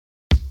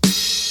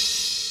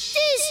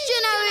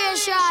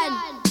generation.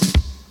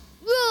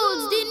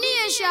 Rules the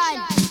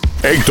nation.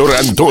 Héctor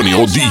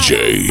Antonio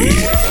DJ.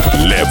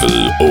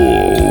 Level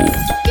O.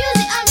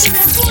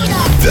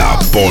 The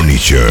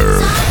Punisher.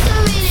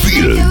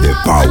 Feel the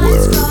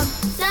power.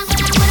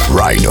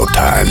 RHINO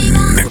Tank.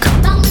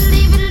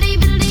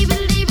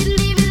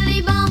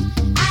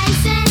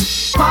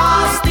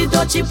 Pass the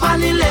dutchie on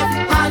the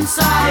left hand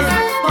side.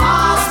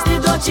 Pass the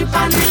dutchie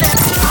on the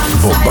left hand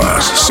side.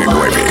 Bombas se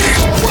mueve.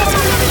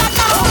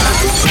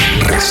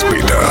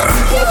 Respira.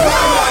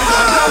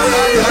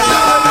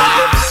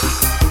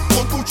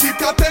 Con tu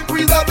chica ten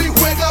cuidado y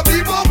juega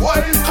vivo,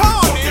 boy.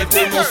 Porque tú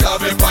no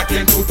sabes pa'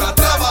 quién tú estás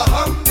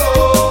trabajando.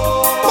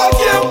 ¿Pa'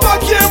 quién, pa'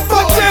 quién,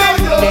 pa' quién?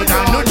 They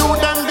gonna do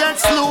them get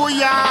slow,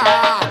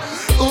 yeah.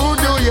 Who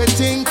do you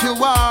think you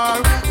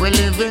are? We're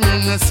living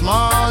in a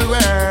small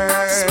world.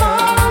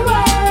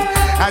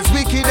 As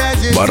wicked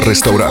as you Bar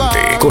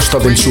Restaurante Costa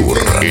del Sur,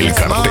 El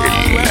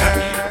Cartel.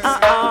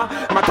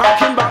 I'm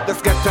talking about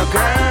this ghetto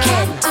girl.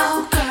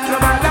 No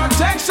matter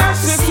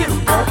Texas, it's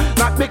simple.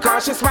 Not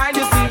because she smile,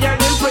 you see her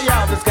in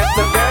prayer. This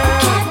ghetto girl.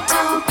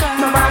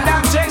 No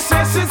matter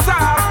Texas, it's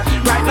hard.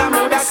 Right now,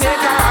 me that take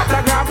her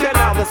autograph, you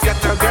know this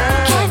ghetto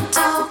girl.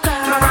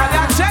 No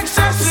matter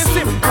Texas, it's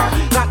simple.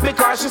 Not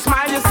because she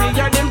smile, you see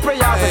her in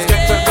prayer. This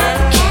ghetto girl.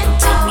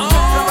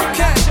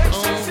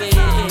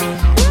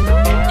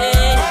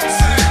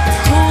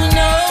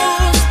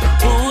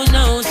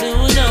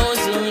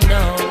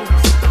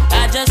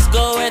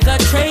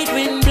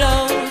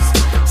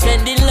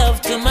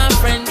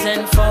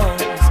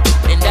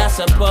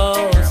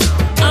 Suppose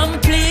I'm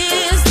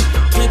pleased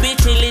to be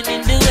chilling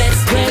in the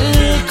West.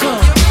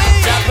 Welcome,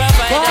 Jah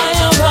provide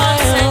all my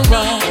wants and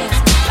needs.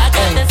 I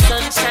got the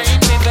sunshine,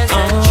 rivers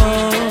and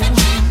trees.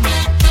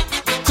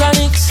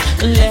 Chronics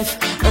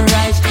left and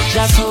right,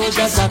 Jah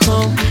soldiers are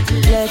come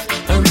left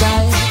and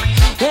right.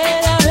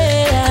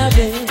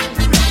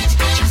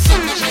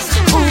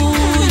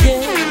 Ooh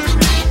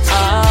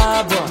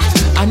yeah, but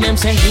and them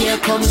say here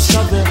comes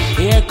trouble,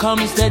 here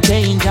comes the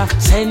danger,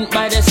 sent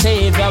by the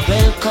Savior.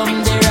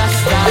 Welcome the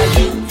Rasta.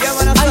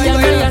 I am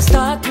here to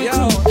start with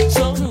you.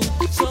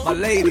 My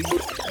lady.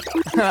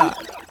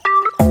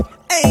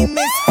 Hey,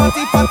 Miss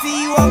Fatty Fatty,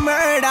 you a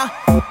murder.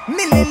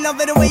 Millie love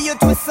it the way you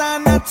twist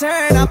and a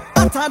turn up.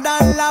 Hotter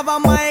than lava,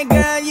 my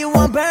girl, you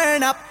a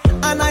burn up.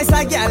 A nice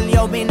girl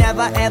you be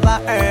never ever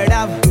heard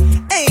of.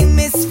 Hey,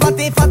 Miss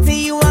Fatty Fatty,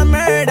 you a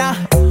murder.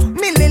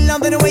 Millie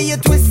love it the way you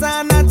twist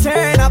and a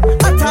turn up.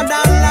 Hotter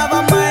than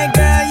lava, my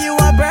girl, you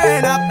a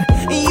burn up.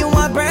 You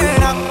a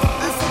burn up.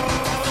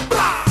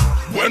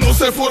 Bueno,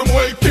 se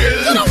formó el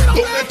kill.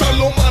 ¿Dónde están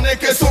los manes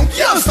que son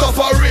gangsta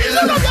for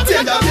real?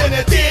 Ya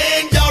viene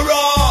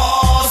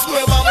Dangerous.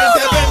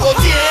 Nuevamente vengo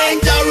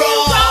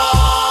Dangerous.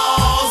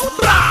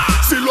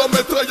 Si lo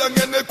ametrallan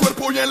en el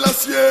cuerpo y en la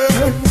sien,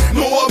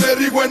 no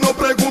averigüen, no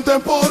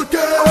pregunten por qué.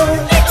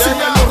 Si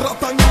me lo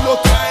rapan y lo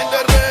traen de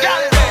rey.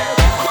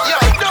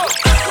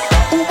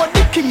 Who are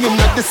the king in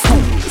the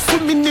school?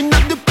 Swimming in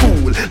the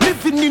pool,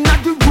 living in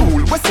the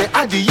rule. We say,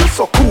 Adi, you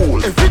so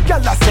cool. Every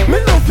girl I say, me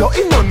love you,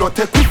 in no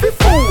take with the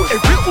fool.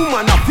 Every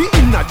woman I be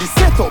in the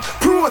setup,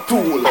 pro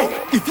tool.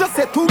 If you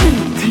say to me,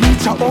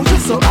 teacher, oh you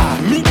so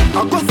hard, me, I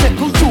go say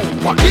to you,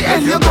 what the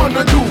hell you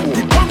gonna do?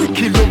 The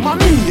curriculum and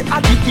me, I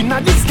be in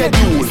the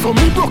schedule. So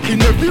me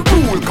broken every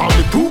rule, call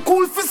me too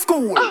cool for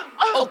school.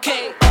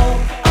 Okay.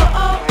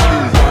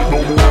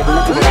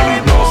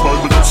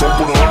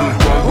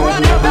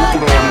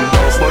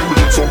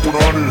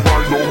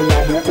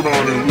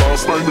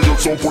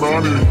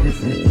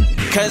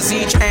 Cause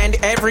each and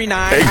every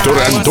night Héctor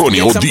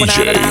Antonio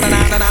DJ.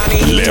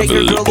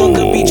 Level O.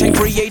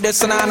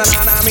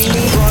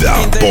 The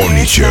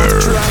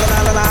Punisher.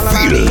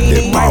 Feel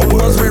the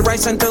power.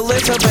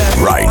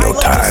 RHINO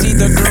Tank.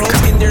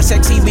 In their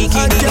sexy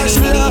bikini.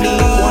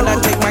 Wanna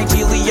take my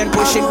chili and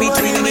push it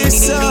between.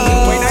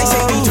 When I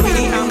say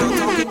between, I'm not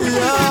talking.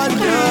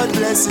 Lord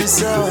bless his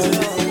soul.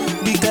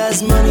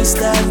 Because money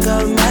start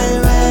come my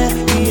way,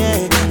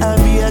 yeah. I'll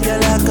be a girl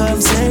that come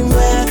same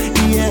way,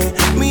 yeah.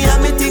 Me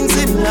and me things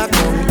in lock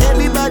come.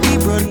 Everybody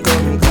run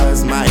come,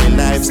 cause my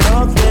life's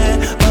not fair.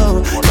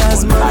 Oh,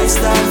 cause money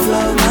start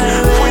flow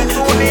my way,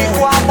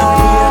 yeah. I'll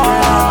be a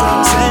girl that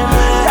come same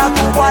way, yeah.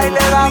 Me and me things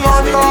in lock come. Everybody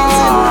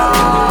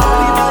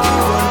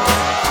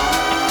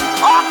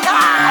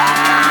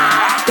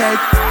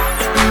run come.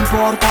 No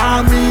importa a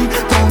mí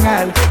con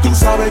él, tú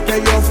sabes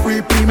que yo fui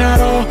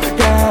primero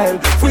que él.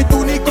 Fui tu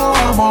único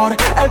amor,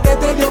 el que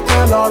te dio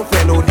calor,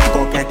 fue el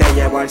único que te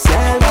llevó al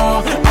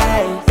cielo.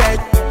 Ey,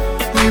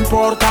 no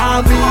importa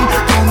a mí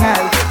con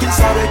él, tú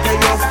sabes que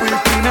yo fui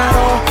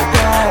primero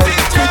que él.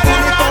 Fui tu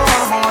único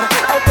amor,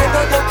 el que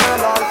te dio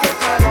calor.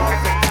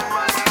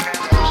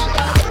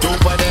 Tú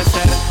puedes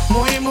ser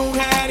muy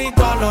mujer y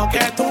todo lo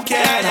que tú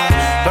quieras,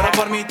 pero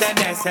por mí te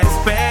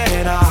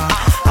desespera.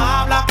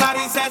 Habla clara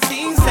y sé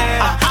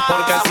sincera,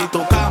 porque si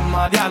tu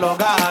cama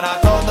dialogara,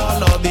 todo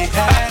lo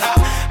dijera.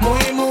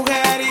 Muy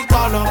mujer y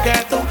todo lo que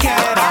tú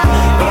quieras,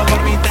 pero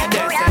por mí te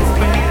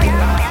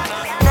desespera.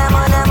 Me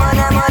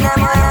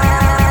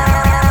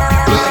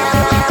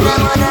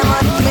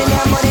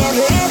enamoré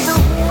de tu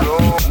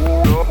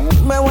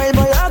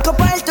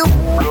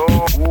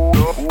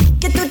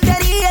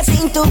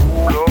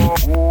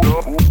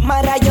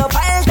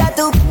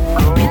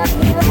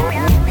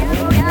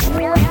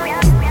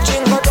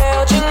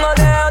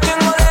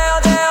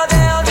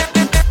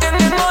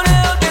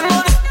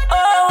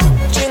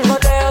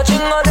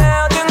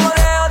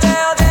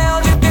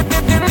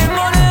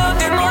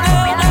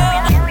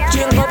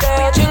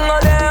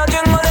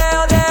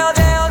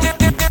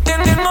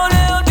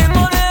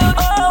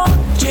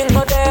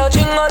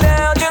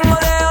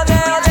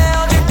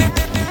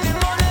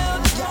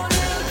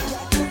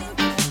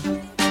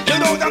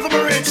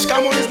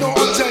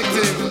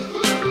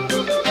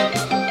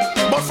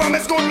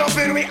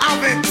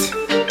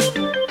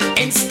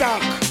in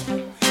stock.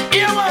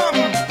 Yeah, man.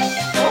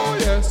 Oh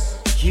yes.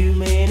 You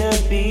may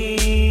not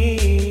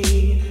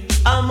be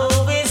a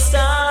movie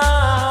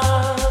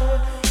star,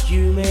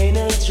 you may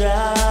not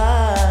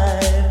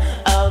drive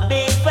a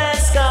big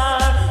fast car,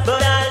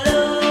 but I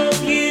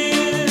love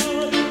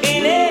you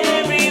in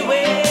every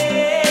way.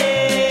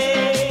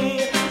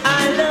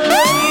 I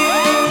love you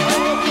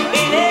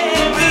in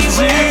every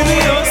way.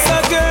 Genius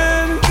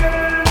again.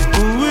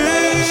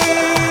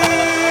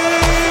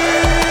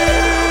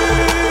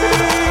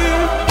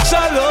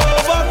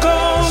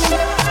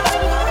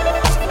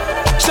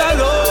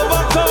 Shall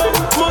overcome,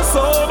 must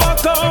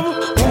overcome.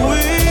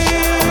 We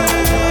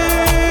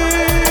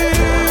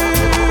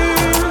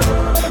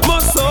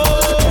must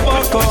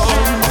overcome.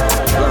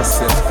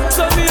 That's it.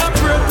 So me a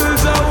pray till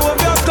Jah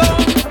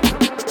overcome.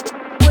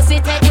 Pussy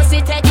tag, pussy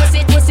tag,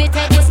 pussy tag, pussy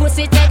tag,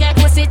 pussy tag,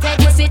 pussy tag,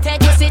 pussy tag,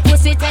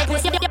 pussy tag,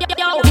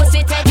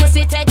 pussy tag,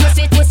 pussy tag, pussy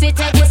tag, pussy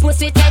tag,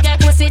 pussy tag,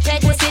 pussy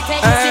tag, pussy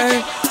tag.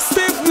 Hey,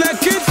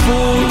 stiff-necked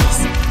fools,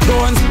 go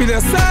and spill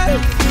yourself.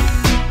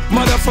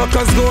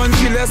 Motherfuckers, go and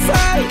kill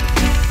yourself.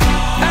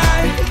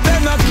 Hey, they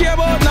not care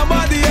about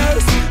nobody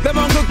else. Them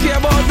only care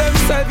about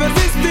themselves. If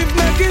it's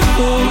stiff-necked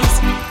fools,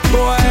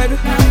 go ahead,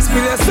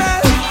 spill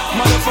yourself.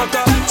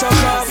 Motherfucker,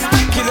 chuck off,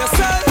 kill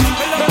yourself.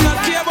 They not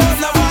care about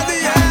nobody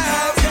else.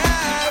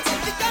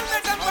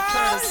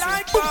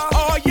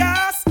 Oh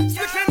yes,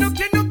 strictly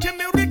nookie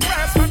me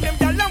request from them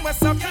gyal and we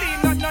so clean,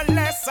 not no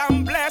less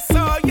I'm blessed.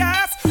 Oh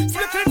yes,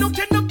 strictly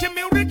nookie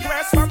me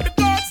request from the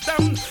gods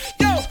them.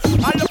 Yo,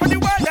 all over the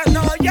world and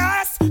oh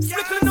yes,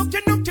 strictly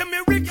nookie me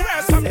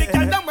request from the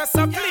gyal and we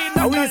so clean,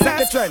 not no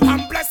less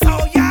I'm blessed.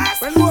 Oh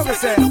yes, When whoever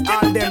say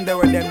all them, they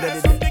were them, they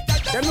did.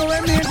 Them know what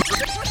I mean?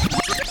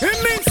 it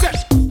means it.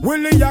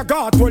 Willie ya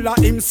got well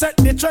him set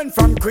the trend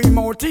from cream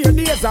out here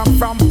days and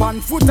from pan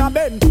foot a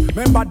bend.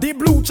 Remember the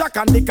blue check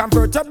and the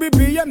convertible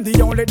BM.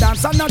 The only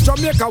dance in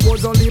Jamaica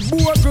was only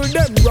Bogle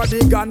them.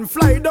 Rodigan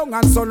fly down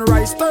and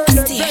sunrise turn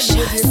them bend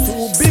with the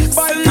two big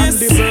bike and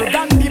the bird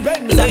and the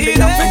Benz and the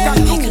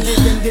African crew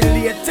living the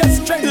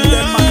latest trend.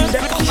 Them and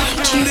them.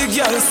 The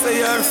girl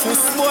say her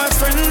first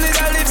boyfriend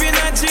nigga live in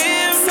a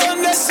gym.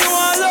 Sunday she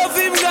want love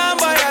him gone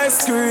by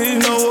ice cream.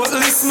 No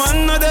this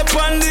man not the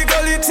on the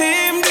gully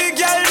team. The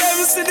girl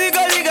them see the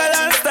gully girl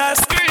and start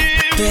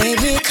scream.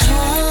 Baby,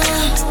 come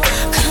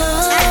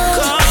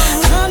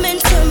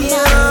into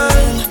my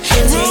room.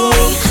 Take me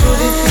to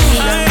the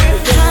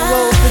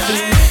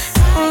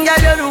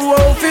Girl, you know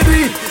how to do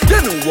it. You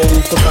know how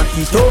to back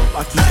it up,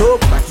 back it up,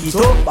 back it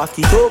up, back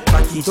it up,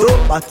 back it up,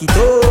 back it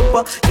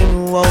up. You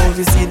know how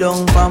to sit down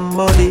pam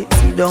body,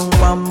 sit down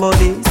pam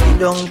body, sit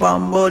down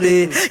pam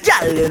body.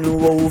 Girl, you know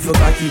how to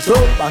back it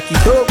up, back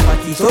it up,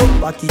 back it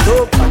up, back it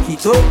up, back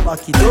it up,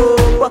 back it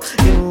up.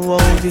 You know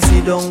how to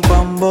sit down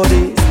pam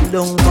body, sit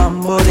down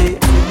pam body,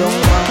 sit down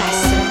pam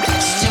body.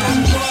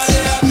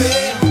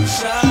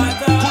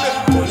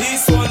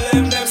 Police want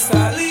them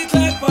solid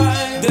like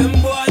pine. Them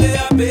boy they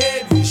a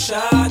baby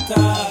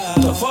shatter.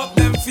 To fuck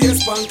them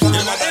face pan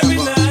camera every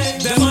night.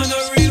 Them a no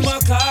real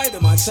Mackay,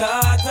 them a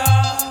chatter.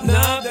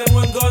 Now them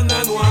one gun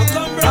and one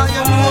come I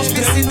am off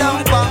to sit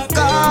down back.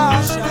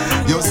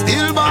 You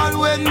still ball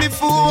when me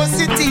force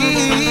it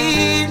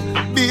in.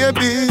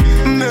 Baby,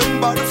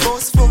 remember the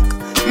first fuck.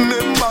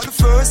 Remember the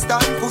first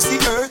time pussy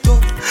hurt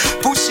up.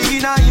 Push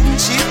in a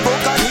inch, it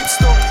poke and it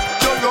stuck.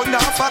 You run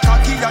off a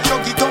cocky and you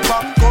get up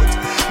and cut.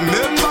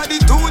 Remember the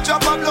 2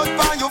 drop of blood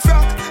by your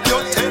frack. You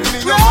tell me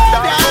your mother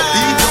you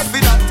beat up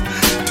with that.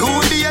 2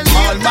 days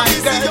later, me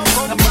see you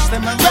come push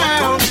them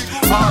around.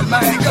 All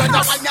my God, I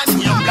want your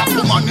name black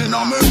woman in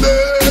on my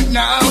bed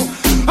now.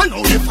 I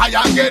know the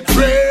fire get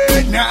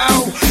red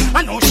now.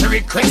 I know she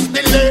request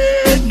the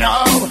lead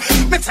now.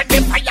 Me say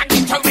the fire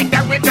get her with her.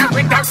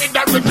 Me say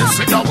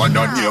that one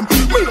on name.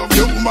 Me love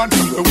the woman,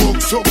 you work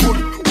so good.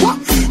 What?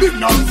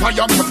 In on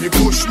fire, me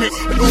push me.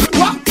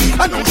 What?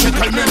 I know she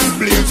tell me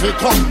blaze it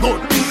come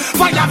good.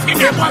 Fire for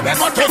them, boy, we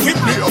go take it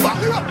me over.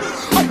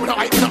 I'm gonna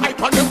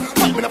hype on them.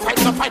 I'm gonna fight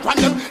on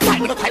them.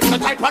 I'm gonna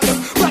type on them.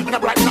 I'm gonna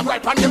bright on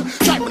them.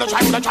 Try on them.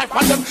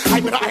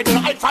 I'm gonna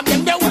hype on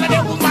them. They wanna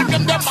them woman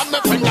them. I'm the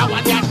friend that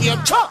want your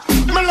name.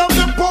 Me love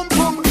them pum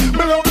pum.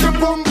 Me love them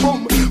pum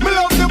pum. Me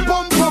love them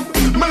pum pum.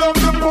 Me love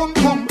them pum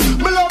pum.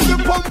 Me love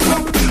them pum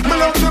pum. Me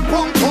love them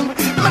pum pum.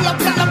 Me love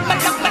them.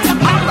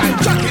 Alright,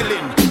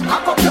 Jacqueline,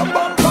 cock up your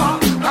bumper.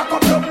 Cock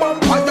up your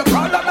bumper. You're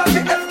prouder than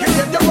the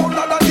FKN. You're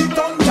rounder than the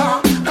thunder.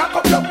 Cock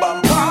up your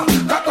bumper.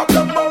 Cock up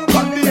your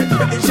bumper. The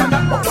expedition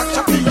that but watch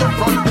out for your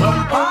front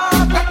bumper.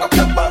 Cock up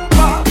your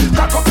bumper.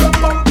 Cock up your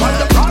bumper.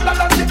 You're prouder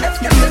than the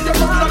FKN. You're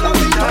rounder than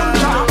the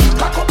thunder.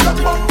 Cock up your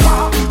bumper.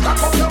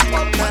 Cock up your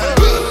bumper.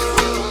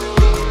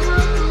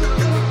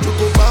 You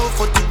go bow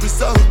for the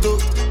result, oh.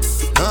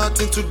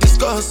 Nothing to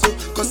discuss, oh.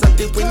 Cause I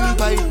did win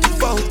by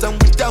default and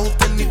without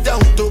any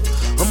doubt, oh.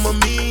 I'm a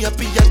me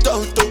happy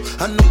adult, oh.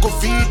 I no go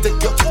feed the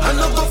girl, I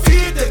no go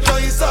feed the girl,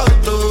 it's out,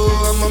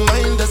 oh. I'm a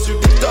mind that's you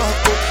the talk,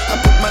 oh. I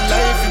put my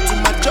life into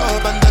my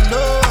job and I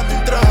know I'm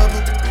in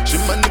trouble. She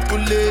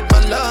manipulate my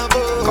love,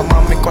 oh. Como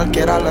a mí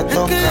cualquiera le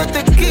toca.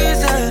 Te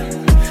quise,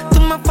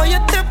 tú me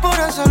fallaste, por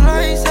eso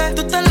lo hice.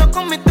 Tú te lo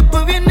comiste,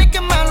 pues viene y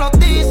que me lo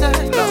dices.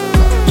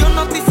 Yo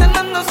no estoy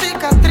sanando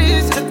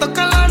cicatrices. Se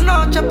toca la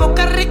noche,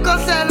 porque rico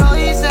se lo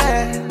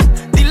hice.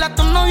 Dile a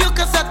tu novio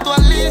que se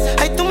actualice.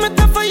 Ay, tú me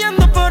estás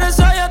fallando, por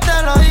eso yo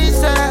te lo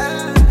hice.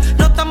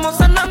 No estamos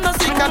sanando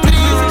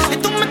cicatrices. Y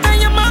tú me estás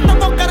llamando,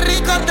 porque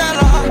rico te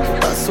lo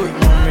hice. Soy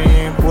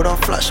mami, puro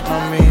flash,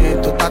 mami.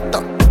 Tú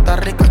estás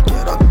rica,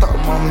 quiero todo,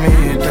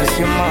 mami. Te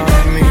decís,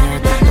 mami,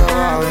 tú te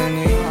vas a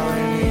venir.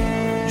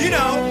 You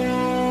know,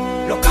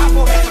 los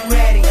capos están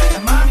ready,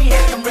 las mami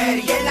están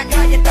ready, y en la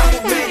calle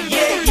estamos ready,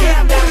 yeah,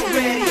 yeah, estamos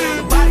ready,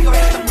 los barrios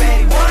están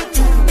ready, 1,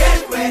 2,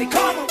 get ready,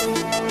 come on.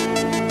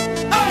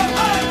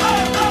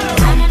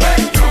 Rompe,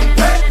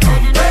 rompe,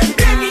 rompe,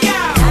 bring it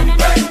out.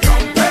 Rompe,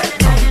 rompe,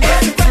 rompe,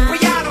 ese cuerpo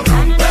ya lo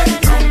rompe,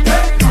 rompe,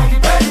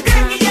 rompe,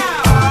 bring it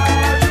out.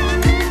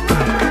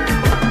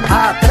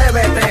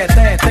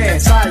 Atrévete,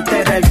 salte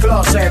del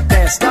closet,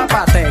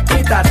 destápate,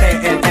 quítate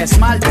el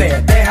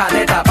esmalte, deja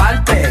de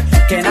taparte,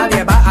 que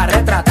nadie va a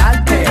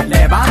retratarte.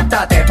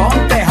 Levántate,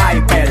 ponte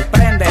hyper,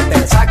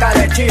 préndete,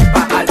 sácale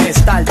chispa al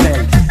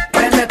starter,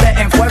 préndete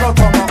en fuego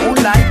como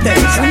un lighter,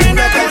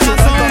 sacúdete el sudor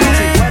como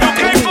si fuera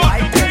un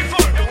lighter.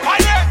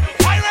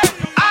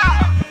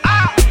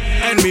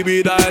 En mi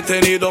vida he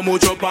tenido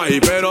mucho país,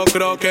 pero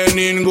creo que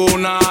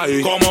ninguna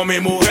hay como mi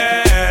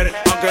mujer.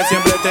 Aunque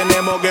siempre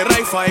tenemos guerra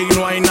y fight,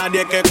 no hay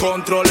nadie que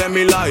controle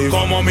mi life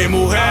como mi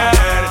mujer.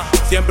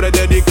 Siempre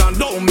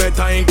dedicando un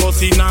time,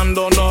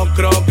 cocinando, no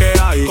creo que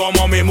hay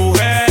como mi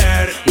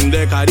mujer.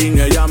 De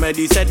cariño ella me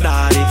dice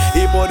daddy,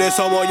 y por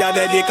eso voy a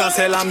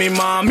dedicársela a mi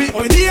mami.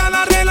 Hoy día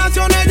las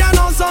relaciones ya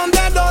no son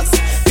de dos.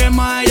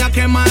 Quema ella,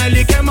 quema él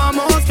y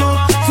quemamos todo.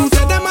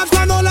 Sucede más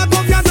cuando la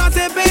confianza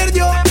se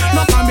perdió.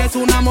 No cambies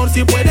un amor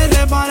si puedes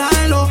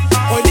repararlo.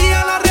 Hoy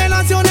día las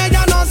relaciones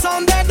ya no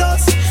son de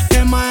dos.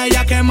 Quema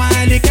ella, quema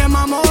él y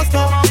quemamos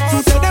todo.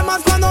 Sucede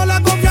más cuando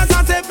la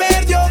confianza se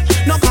perdió.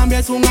 No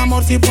cambies un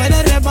amor si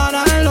puedes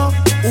repararlo.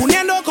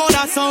 Uniendo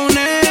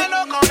corazones,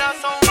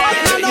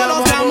 llenando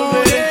los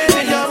amores.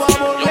 Ella va a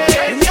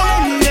volver,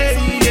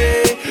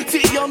 yeah.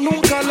 Si yo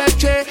nunca la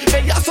eché,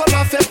 ella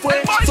sola se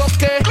fue. Sos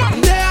que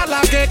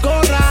déjala que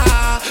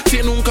corra.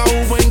 Si nunca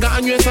hubo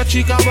engaño, esa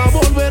chica va a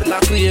volver. La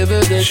crié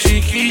desde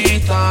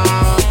chiquita,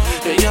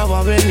 ella va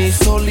a venir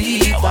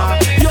solita.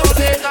 Yo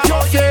sé,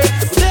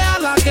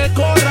 déjala que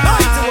corra.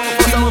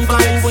 Si nunca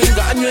hubo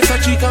engaño, esa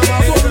chica va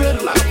a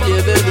volver. La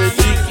crié desde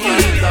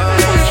chiquita.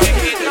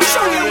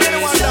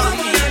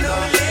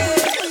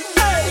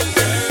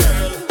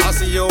 I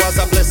see you as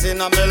a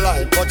blessing on my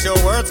life, but your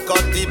words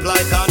cut deep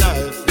like a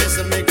knife.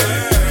 Listen me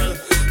girl,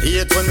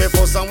 hate when we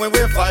fuss and when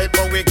we fight,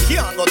 but we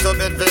can't go to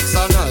bed vex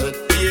and night.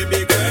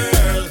 Baby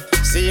girl,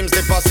 seems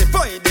the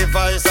pacified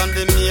device and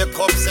the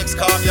makeup sex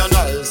calm your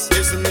nice.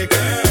 Listen me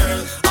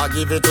girl, I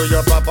give it to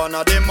your papa in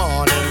the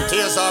morning.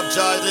 Tears of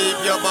joy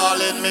leave you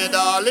balling, me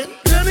darling.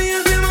 Tell me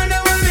if you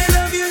wonder why we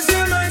love you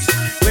so much,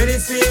 when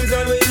it seems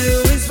all we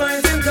do is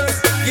fight and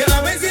cuss. You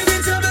always give me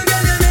trouble,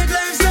 girl, you make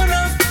life so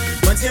rough,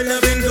 but you're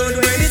loving good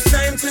when it's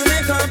time to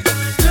make up.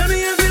 Tell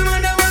me if you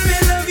wonder why we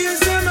love you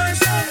so much,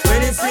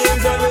 when it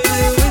seems all we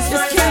do is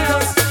fight and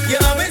cuss. You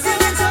always give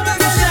me trouble,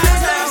 girl, you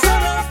make life so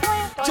rough.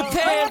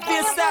 Japan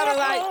via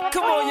satellite,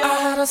 come on, y'all.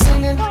 I had her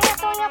singing,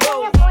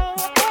 whoa,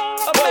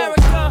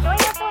 America,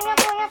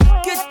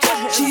 get your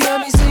hands. She heard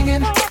me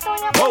singing,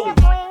 whoa,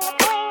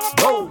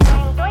 whoa,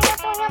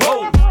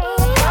 whoa.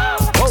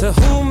 To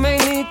whom may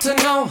need to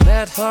know,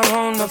 met her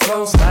on the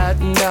floor,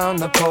 sliding down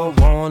the pole,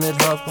 wanted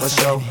love for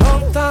show.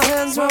 Both our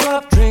hands were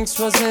up, drinks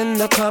was in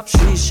the cup.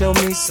 She showed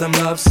me some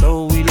love,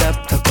 so we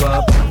left the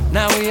club.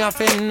 Now we off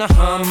in the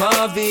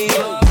Humvee.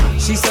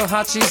 She's so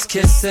hot, she's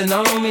kissing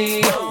on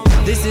me.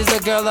 This is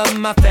a girl of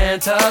my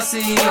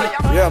fantasy.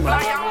 Yeah,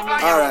 man.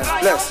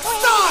 Alright, let's.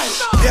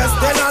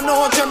 Desde la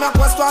noche me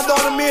acuesto a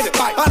dormir,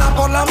 para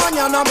por la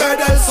mañana ver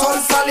el sol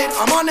salir.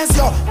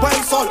 Amaneció,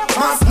 buen sol,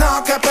 más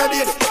nada que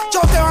pedir.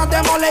 Yo te voy a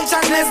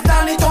demolition, es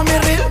Danny Tommy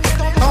Real.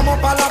 Vamos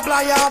pa' la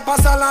playa a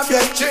pasarla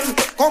bien chill.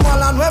 Como a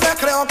las 9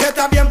 creo que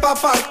está bien pa'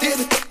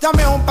 partir.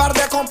 Llamé un par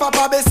de compas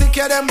pa' ver si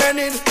quieren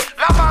venir.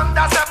 La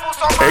banda se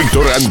puso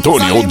Héctor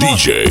Antonio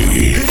DJ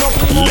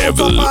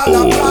Level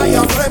O.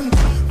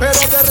 Pero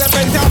de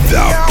repente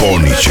The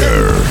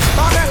Punisher,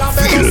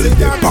 feel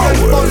the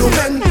power.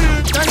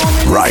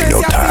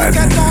 RHINO time.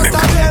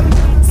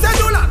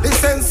 Cédula,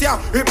 licencia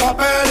y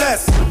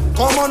papeles.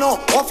 Como no,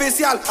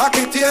 oficial,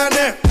 aquí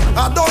tiene.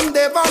 ¿A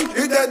dónde van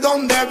y de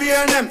dónde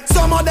vienen?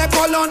 Somos de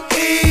Colón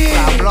y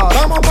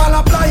vamos pa'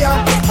 la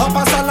playa a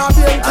pasarla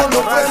bien con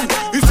los friends.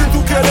 Y si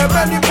tú quieres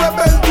venir, pues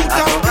ven tú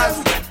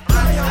también.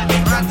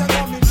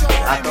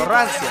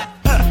 Atorrancia.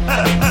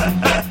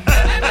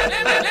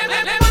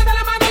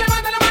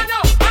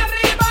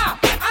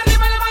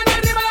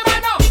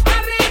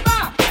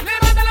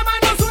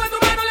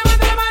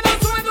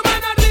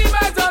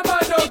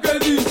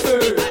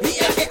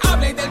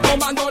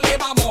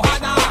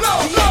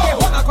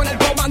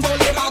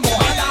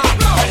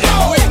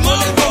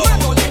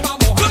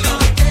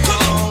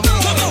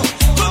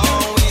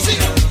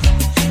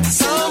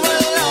 Summer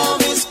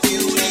love is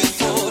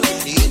beautiful.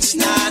 It's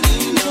not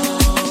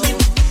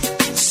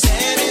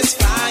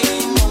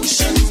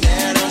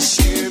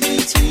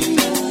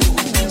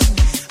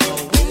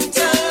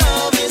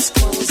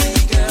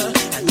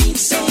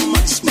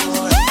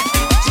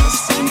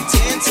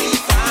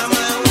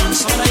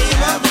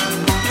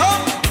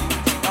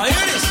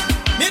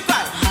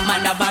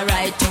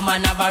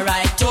man have a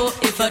right to.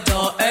 If you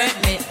don't hurt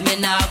me, me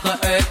not go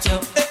hurt you.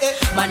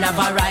 Man have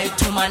a right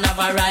to, man have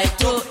a right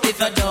to. If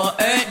you don't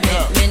hurt me,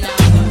 me not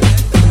go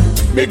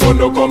hurt you. Me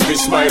gonna come be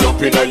smile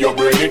up inna your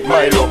brain it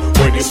mile up.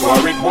 When this war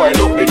it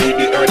boil up, me need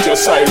the earth your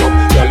side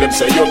up. Tell them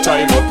say your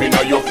time up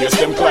inna your face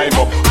them climb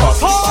up.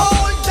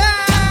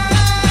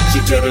 Si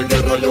quieren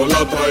guerra yo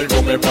la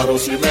traigo, me paro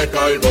si me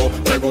caigo.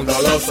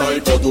 Pregúntale a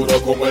Psycho,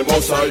 duro como el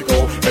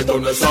mosaico. Esto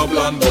no es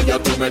hablando, ya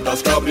tú me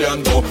estás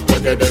cabreando.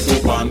 Porque de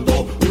tu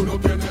bando, uno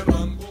tiene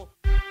rango.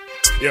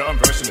 Yo, I'm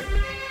personally.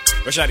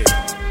 Rashadi,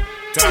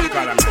 tell them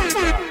call him.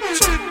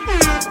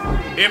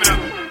 Hear me now.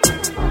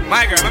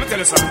 My girl, let me tell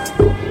you something.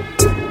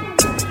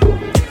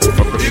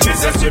 If me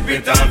say strip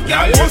it off,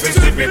 girl, you fi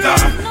strip it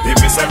off.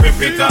 If me say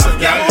rip it off,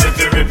 girl, you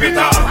fi rip it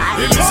off.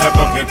 If me say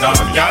buck it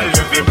off, girl,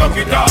 you fi buck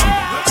it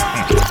off.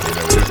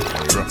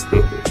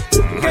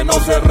 Que no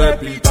se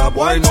repita,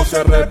 boy, no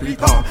se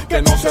repita.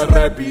 Que no se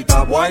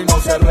repita, boy, no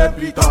se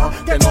repita.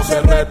 Que no se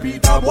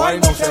repita, boy,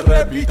 no se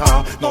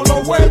repita. No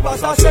lo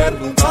vuelvas a hacer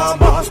nunca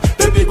más.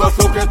 Te digo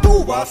eso que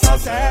tú vas a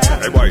hacer.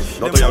 Hey boy,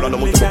 no estoy hablando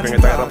mucho porque en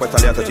esta guerra pues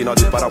salía asesino,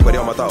 disparado,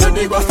 querido, matado. Te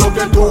digo eso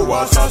que tú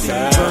vas a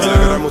hacer.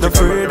 The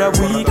afraid that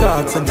we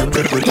got and them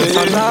people just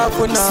a laugh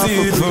when I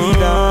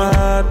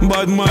that.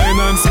 Bad mind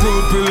and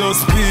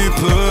scrupulous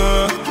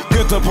people.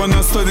 Get up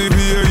and study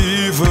be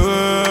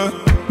evil.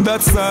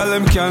 That's all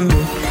them can do.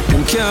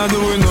 Them can't do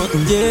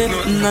nothing. Yeah,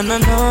 no,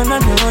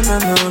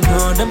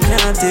 them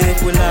can't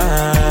take we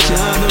life.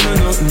 Can't do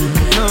nothing.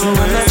 No,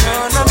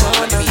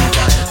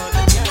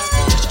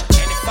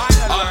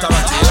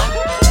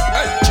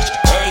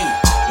 Hey,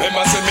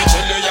 remember say me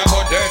tell you you go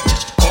dead.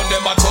 On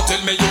them a tell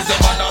me use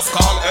them and a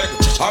skull egg.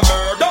 A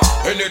murder.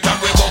 Anytime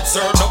we go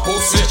serve no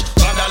pussy.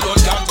 God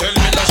alone can tell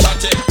me no shot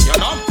it. You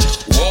know?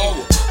 Whoa,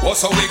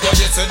 what's how we go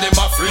get to them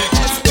a freak?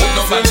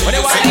 No man when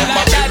you say them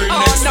a baby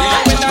next week.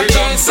 We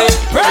don't say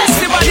press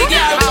the body,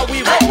 girl.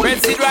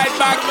 Press it right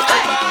back.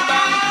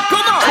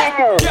 Come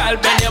on, girl,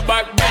 bend your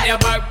back, bend your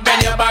back,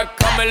 bend your back.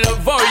 Come and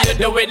love how you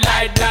do it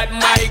like that,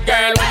 my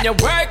girl. When you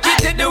work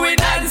it, you do it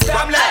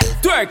non-stop.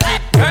 Twerk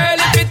it, girl,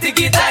 if you take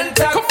it and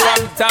top.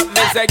 From top,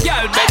 me say,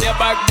 girl, bend your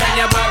back, bend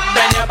your back,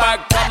 bend your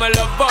back. Come and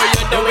love how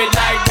you do it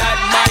like that,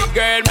 my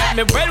girl.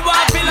 Make me well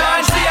want to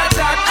launch the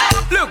attack.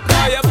 Look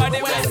how your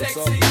body was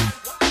sexy.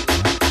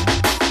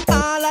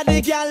 All of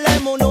the girl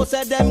them who know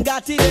say them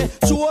got it.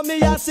 Show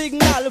me a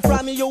signal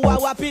from you a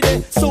wappy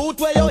day. Suit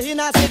where you in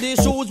a see the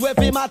shoes where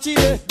fi match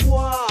it.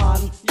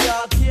 One,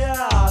 yeah,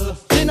 girl.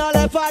 She no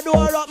left her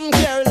door up and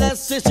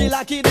careless, she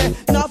lucky day.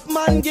 Enough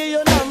man give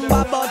you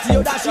number, but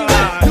you dash it.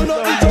 You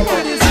know it's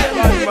over the same.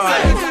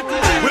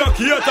 We don't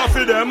cater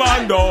for them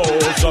and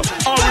those.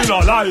 And we no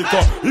like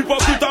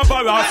hypocrite and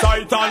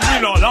parasite and we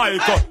no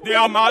like they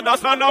are mad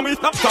as man and we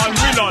stop and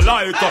we no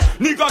like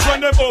niggas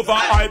when them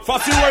overhype. For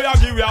see where you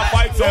give you a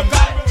fight them.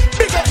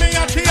 Big up me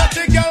a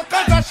theater girl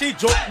cause she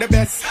joke the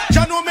best.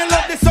 You know me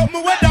love the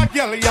something where that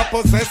girl you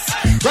possess.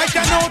 Right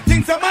you know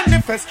things are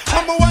manifest.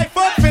 I'm a wife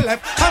up for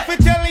left. I fi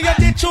tell you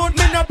the truth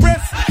me no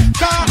press.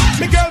 Cause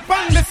me girl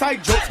pan the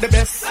side joke the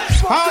best.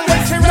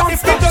 Always she ready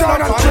to go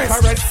on and caress.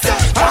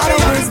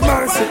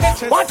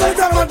 What is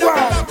that man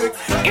doing?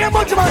 Ain't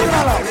much about it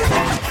alive.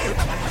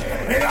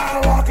 Me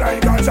gotta walk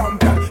like a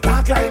champion,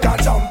 talk like a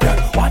champion.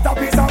 What a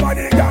piece of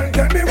money, girl,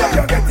 tell me where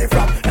you get it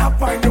from. Now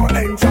find your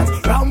entrance,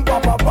 ram pa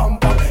pa pam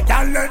pam.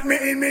 Can't let me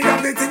in, me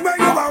have the thing where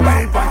you are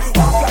waiting.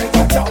 Walk like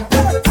a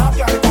champion, talk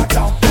like a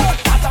champion.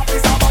 What a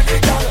piece of money,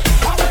 girl,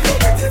 how where you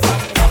get it from.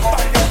 Now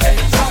find your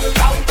entrance,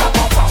 ram pa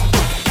pa pam.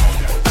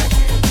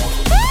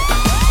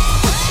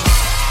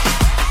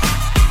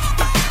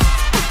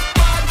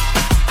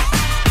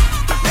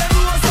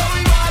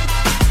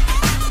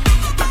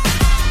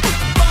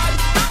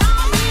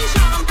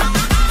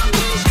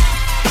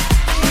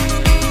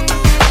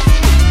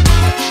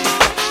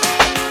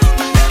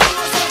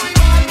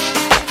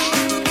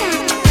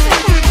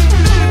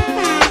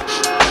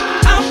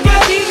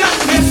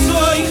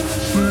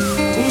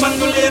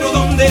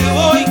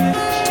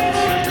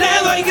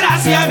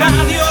 Gracias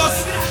a Dios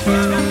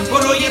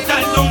por hoy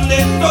estar donde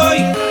estoy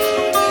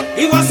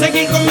y voy a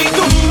seguir con mi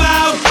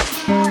tumbao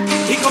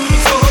y con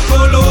mis ojos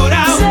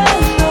colorados,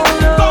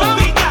 con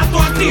mi gato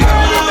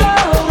activado.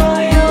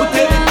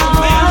 Ustedes no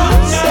me aman.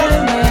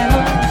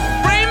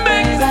 Bring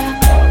back.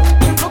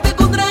 No te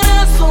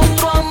encontrarás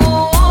otro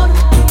amor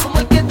como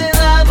el que te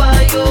daba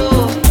yo,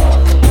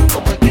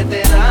 como el que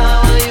te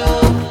daba yo,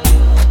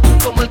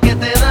 como el que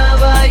te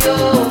daba yo.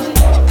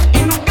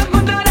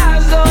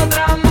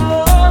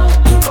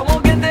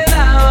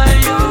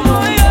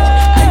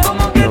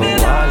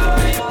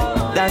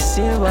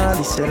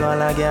 Díselo a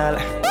la gal.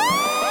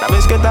 La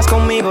vez que estás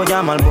conmigo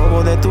llama al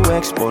bobo de tu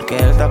ex, porque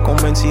él está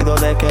convencido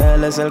de que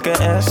él es el que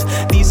es.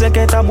 Dice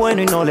que está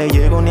bueno y no le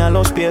llego ni a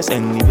los pies.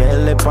 En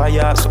nivel de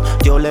payaso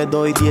yo le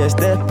doy 10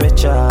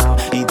 despechado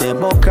y de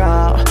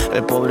boca.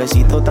 El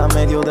pobrecito está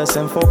medio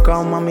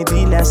desenfocado. Mami,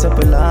 dile a ese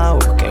pelao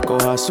que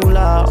coja a su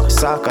lado,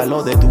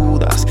 sácalo de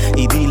dudas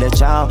y dile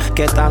chao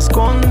que estás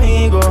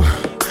conmigo,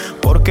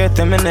 porque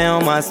te meneo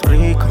más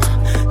rico.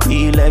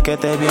 Dile que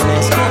te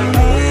vienes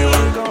conmigo.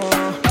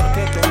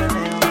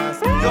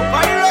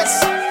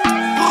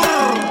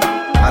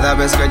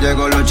 cada vez que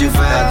llego lo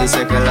chifea.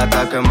 Dice que la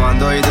está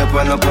quemando y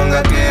después no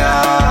ponga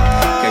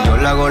quea. Que yo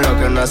le hago lo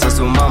que no hace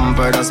su mam,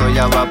 pero eso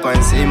ya va pa'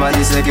 encima.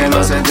 Dice que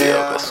no se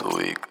deja.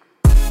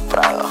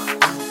 Prado.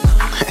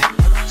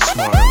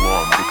 Smart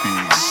one, the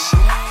peace.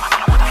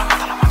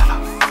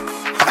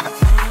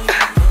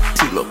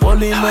 Si los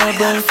poli me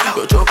ven,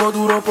 yo choco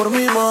duro por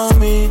mi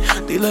mami.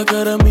 Dile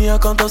que eres mía,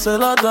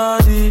 cántasela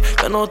daddy.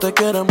 Que no te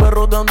quieren ver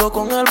rodando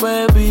con el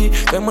baby.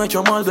 Que me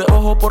echo mal de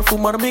ojo por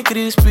fumar mi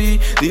crispy.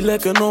 Dile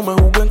que no me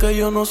juzguen que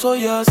yo no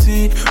soy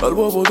así. Al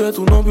bobo de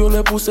tu novio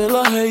le puse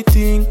la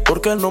hating.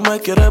 Porque él no me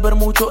quiere ver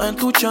mucho en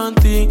tu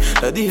chanting.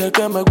 Le dije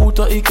que me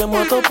gusta y que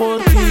mato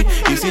por ti.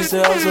 Y si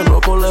se hace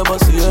loco le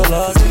vacíe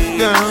la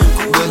Girl,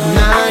 good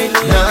night,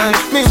 night.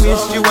 Me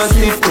wish you a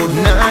sleep good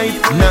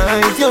night,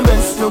 night. Your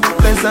best look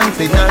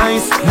pleasantly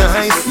nice,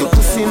 nice. Your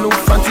pussy look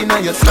fat in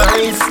your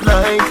slice,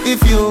 like.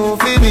 If you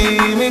feel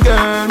me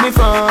girl, me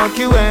fuck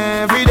you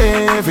every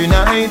day, every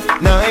night,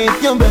 night.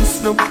 Your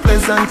best look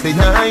pleasantly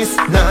nice,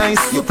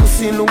 nice. Your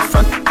pussy look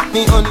fat,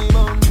 me honey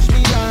bunch,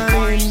 me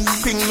darling.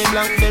 Ping me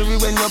blackberry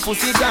when your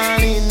pussy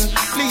darling.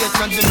 Play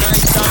it at the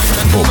night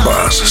time.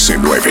 Bombas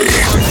C9.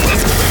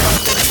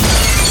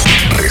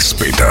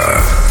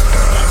 Respeta.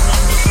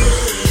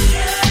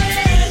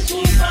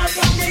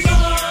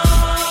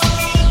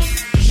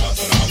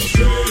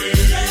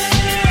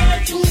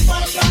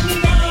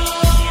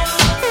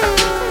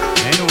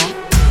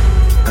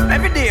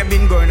 Every day I've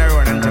been going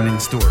around and telling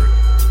story.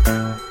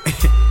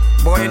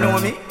 Boy, you know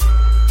me?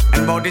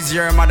 And about this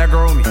year, mother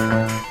grow me.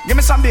 Give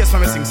me some bass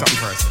when me sing something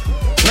first.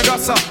 Me got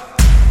some.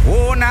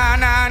 Oh na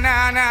na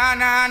na na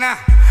na na.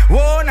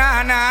 Oh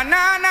na na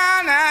na na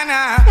na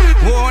na.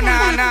 Oh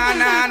na na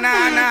na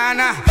na na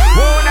na.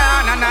 Oh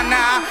na na na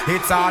na.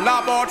 It's all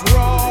about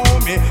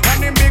Romy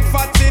and them big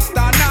fat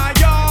sister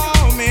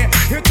Naomi.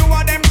 You two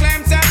of them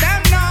claims that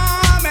them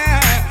know me.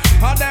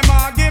 All them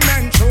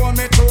argument show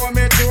me.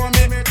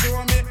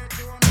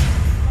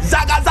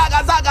 Zaga,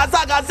 zaga, zaga,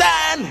 zaga,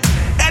 zen.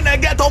 En el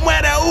ghetto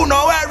muere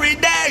uno every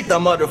day. The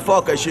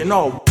motherfuckers, you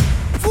know.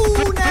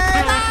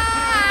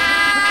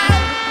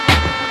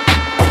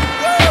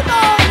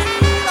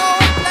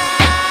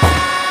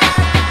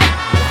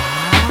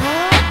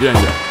 Bien,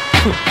 ya.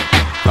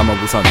 Estamos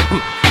abusando.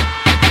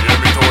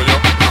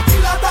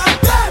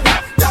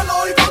 Ya lo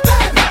oigo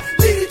ten,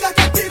 lírica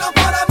que tira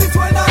para mí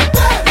suena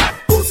ten.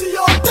 Pussy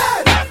on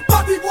ten,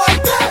 party boy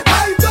ten.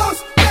 Hay dos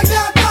que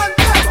ya tan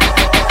ten.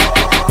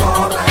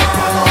 Corre,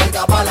 ya no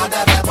oiga bala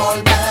de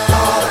revolver.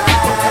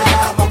 Porque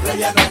ya estamos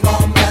creyendo en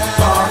hombre.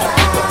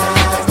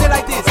 Stay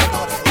like this,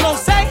 you know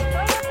say,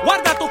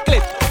 guarda tu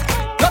clip.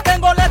 Yo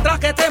tengo letras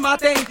que te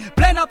maten,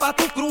 plena pa'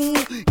 tu crew.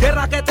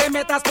 Guerra que te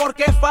metas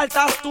porque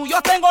faltas tú.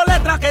 Yo tengo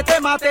letras que te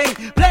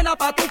maten, plena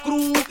pa' tu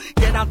crew.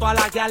 Quedan todas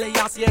las gales y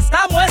así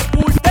estamos es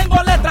cool.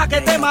 Tengo letras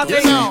que te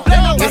maten,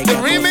 plena pa' tu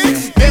crew.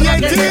 Remix,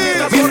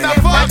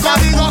 Mr. Ford,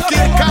 código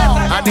King Cow.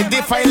 And the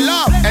Define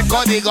Love, el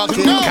código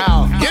King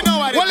Cow. You know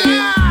what it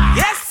is?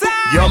 Yes, sir.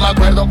 Yo me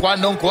acuerdo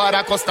cuando un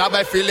cuara costaba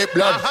el Philip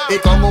Blood. Y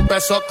con un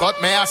peso cot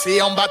me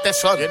hacía un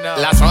batezón.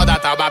 La soda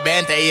estaba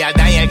 20 y el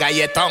daño el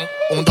galletón.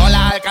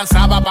 $1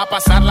 alcanzaba para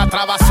pasar la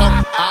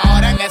trabazón.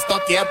 Ahora en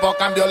estos tiempos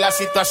cambió la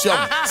situación.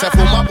 Se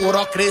fuma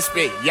puro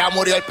crispy, ya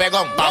murió el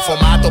pegón. Pa'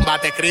 fumar un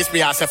bate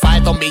crispy hace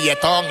falta un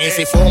billetón. Y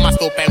si fumas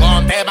tu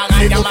pegón te van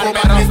a llamar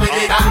perro.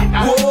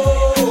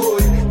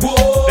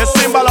 The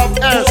symbol of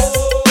S,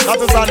 that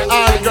is on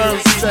all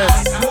girls'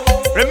 chest.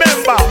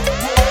 Remember,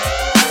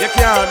 you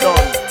can't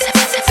done.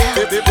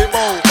 The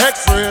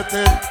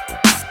X-rated,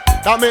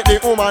 that make the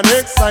woman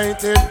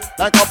excited.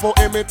 Like a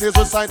poem it is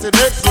recited,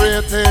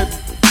 X-rated.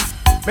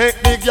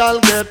 Make the girl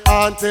get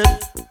haunted.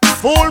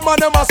 Fool man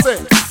them a say,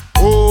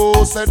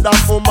 oh, said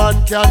that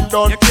woman can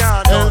done.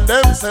 Tell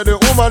them say the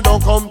woman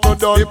don't come to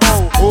done.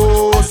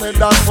 Oh, said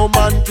that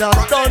woman can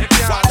done.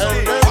 Tell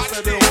them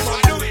say the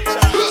woman don't.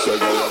 Say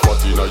you're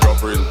cut in your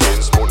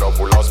printing, spoon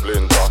full of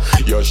splinter.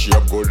 Your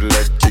shape good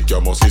leg kick,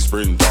 you must be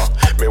sprinter.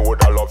 Me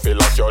woulda love feel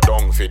like you're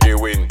down for the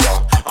winter.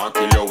 And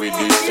kill you with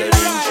this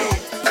syringe.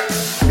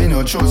 Me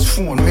no trust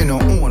phone, me no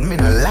own, me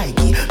no like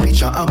it.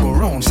 Picture I go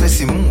round, say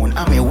Simone,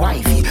 I'm a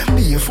wifey.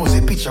 Be a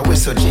fuzzy picture we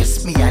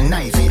suggest me a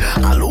knifey.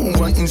 All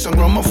over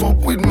Instagram I fuck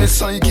with me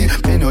psyche.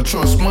 Me no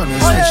trust money,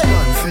 switch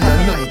gun for your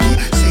Nike.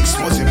 6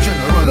 months in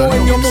general,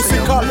 when your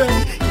music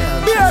calling,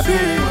 baby,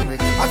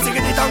 así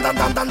que tan tan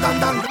tan tan tan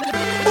tan.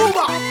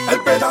 ¡Uva! El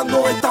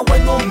verano está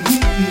bueno.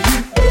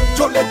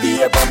 Yo le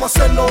dije vamos a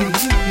hacerlo.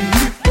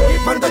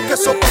 Y manda el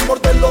queso para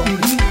morderlo.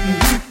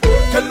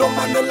 Que los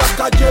manos en la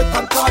calle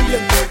están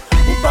calientes.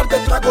 Un par de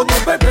tragos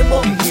nos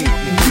bebemos.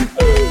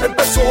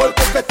 Empezó el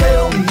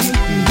coqueteo.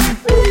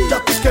 Ya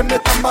ti que me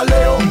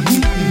tambaleo.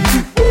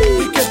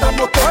 Y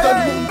quedamos todo el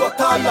mundo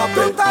hasta la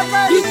vez.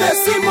 Y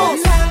decimos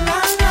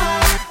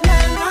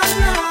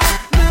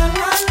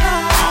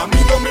a mí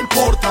no me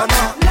importa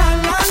nada.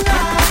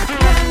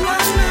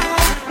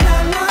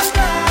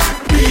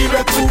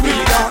 Vive tu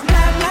vida.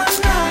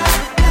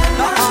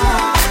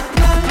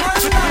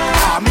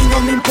 A mí no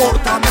me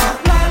importa nada.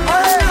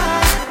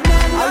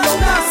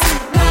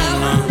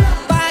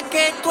 Pa'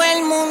 que todo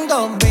el mundo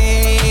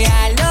vea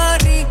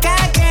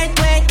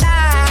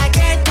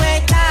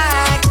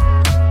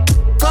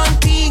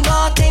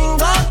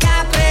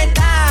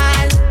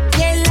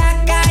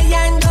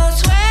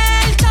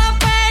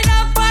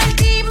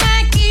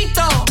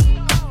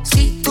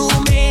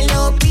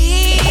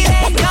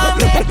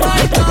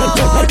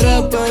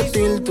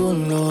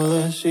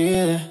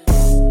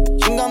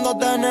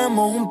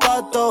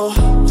rato.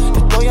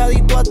 Estoy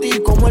adicto a ti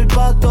como el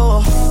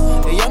pato.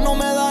 Ella no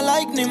me da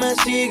like ni me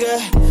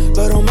sigue,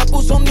 pero me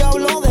puso un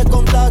diablo de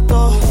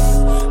contacto.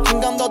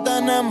 Chingando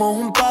tenemos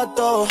un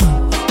pacto.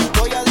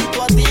 Estoy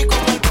adicto a ti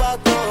como el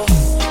pato.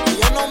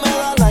 Ella no me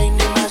da like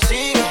ni me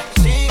sigue.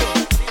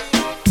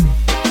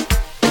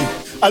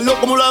 Hazlo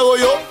como lo hago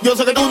yo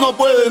sé que tú no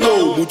puedes,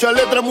 no. Muchas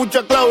letras,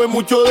 muchas claves,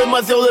 mucho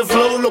demasiado de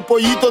flow. Los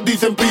pollitos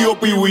dicen pío,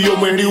 pío y yo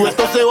me río.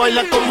 Esto se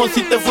baila como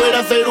si te fuera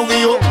a hacer un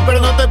hijo.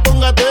 Pero no te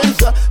pongas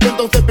tensa, que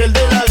entonces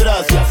pierde la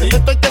gracia.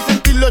 Esto hay que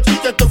sentirlo,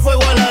 chica, esto es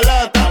fuego a la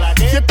lata.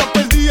 Si estás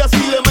perdida, así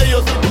de medio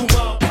se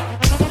tumba.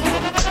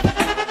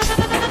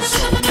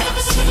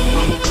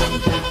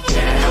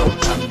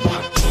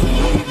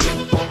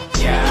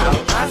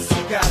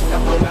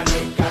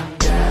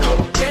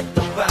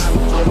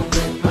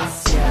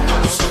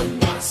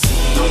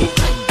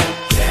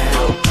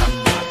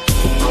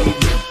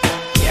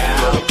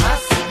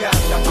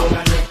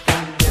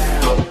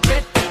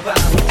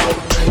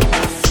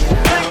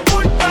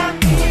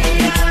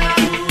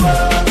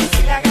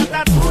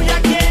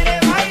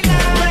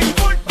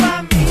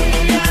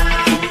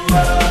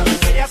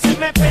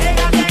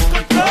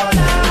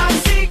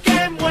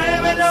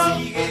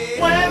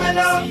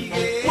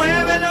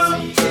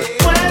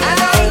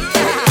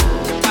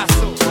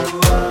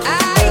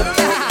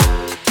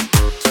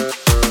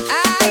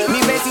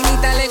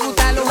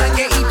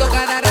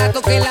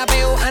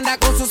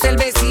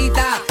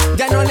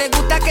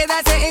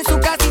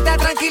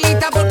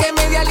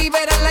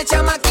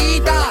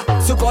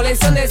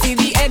 De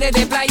CD eres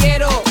de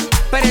playero,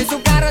 pero en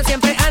su carro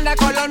siempre anda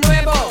con lo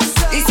nuevo.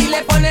 Y si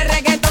le pone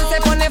reggaetón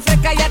se pone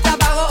fresca y hasta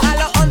abajo a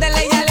los ondes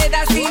ella le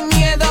da sin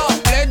miedo.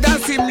 Le da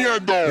sin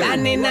miedo. La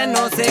nena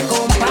no se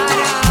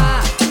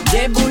compara,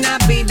 lleva una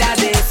vida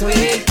de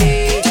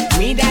suerte.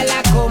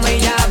 Mírala como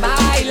ella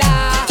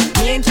baila,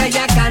 mientras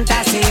ella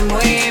canta se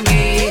mueve.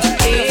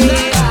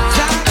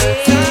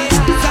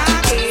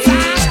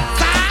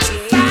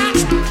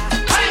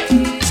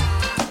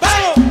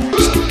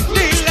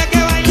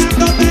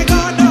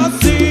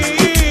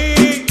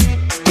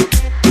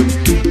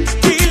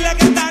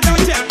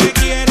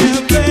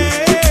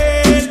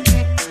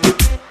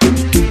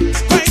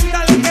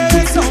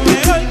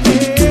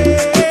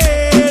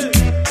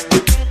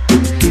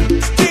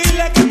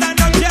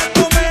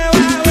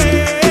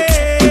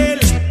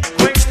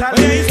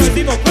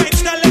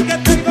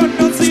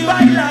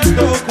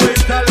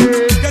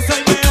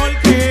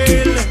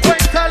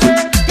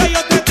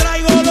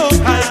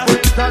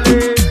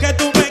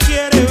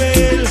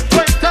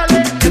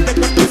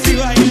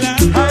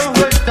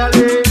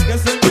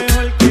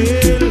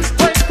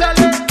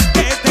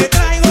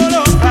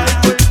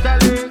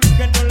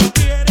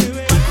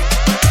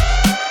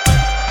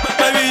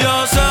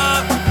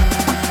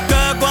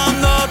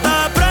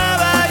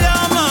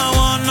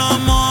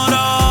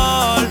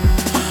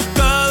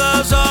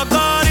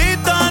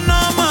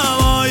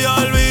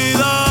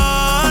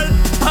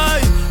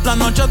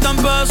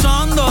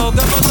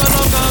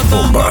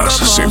 Bombas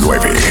se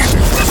mueve.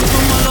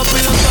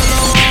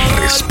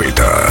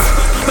 Respeta.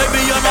 Baby,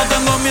 yo no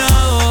tengo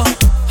miedo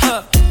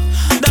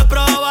de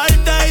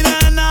probarte y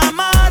de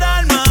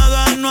enamorarme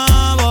de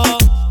nuevo.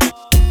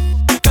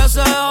 Que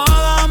se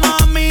joda,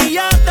 mami,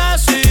 ya te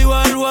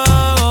sigo el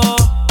juego.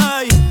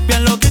 Ey,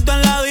 bien loquito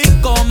en la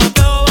disco, me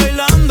quedo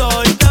bailando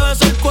y te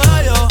beso el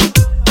cuello.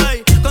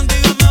 Ey,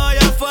 contigo me voy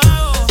a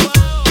fuego.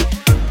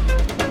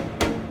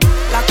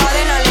 La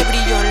cadena le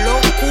brilló en lo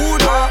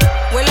oscuro.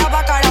 Huele a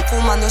bacara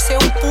fumándose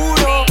un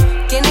puro.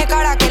 Tiene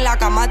cara que en la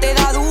cama te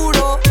da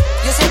duro.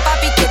 Yo sé,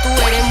 papi, que tú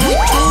eres muy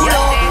chulo.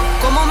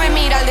 Cómo me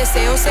mira, el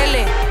deseo se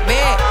le ve.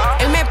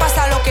 Él me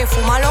pasa lo que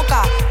fuma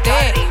loca.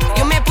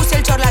 Yo me puse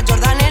el chorla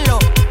Jordan en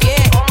los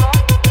pies.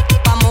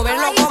 Pa'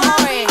 moverlo como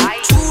es.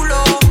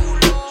 Chulo.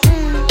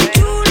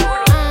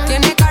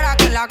 Tiene cara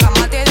que en la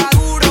cama te da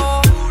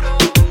duro.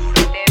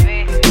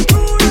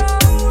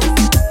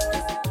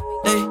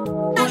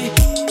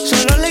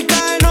 Solo le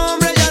cae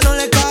nombre, ya no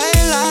le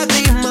caen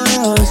lágrimas.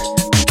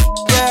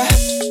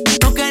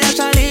 No quería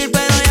salir,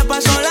 pero ya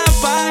pasó la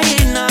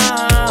página.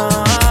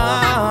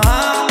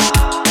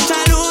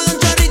 Saludo, un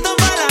chorrito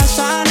para las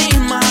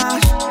ánimas.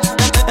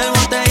 El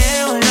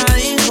botellero la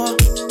dijo.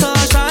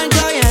 Todos saben que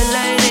hoy es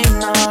Lady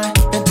Night.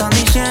 Están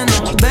diciendo,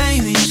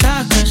 baby,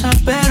 saca esa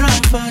perra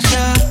a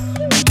pasear.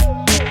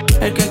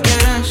 El que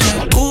quiera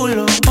ese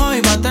culo,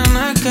 hoy va a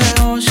tener que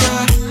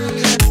gozar.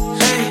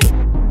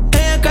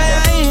 Ella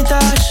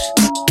calladitas,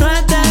 no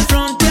es de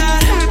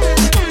frontear.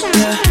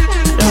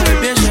 La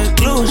baby es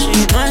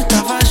exclusive, no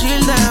está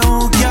fácil de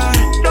buquear.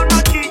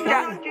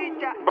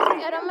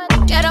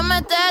 Quiero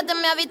meterte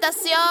en mi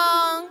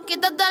habitación.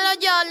 Quítate los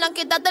Jordan,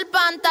 quítate el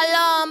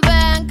pantalón.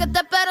 Ven que te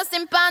espero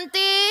sin panty.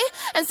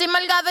 Encima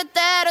el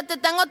gavetero, te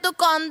tengo tu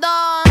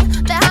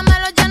condón.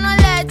 Déjamelo lleno de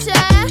leche.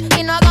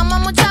 Y no hagamos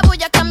mucha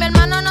bulla, que mi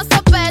hermano no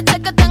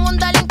sospeche que tengo un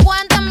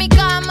delincuente en mi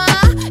cama.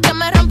 Que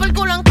me rompo el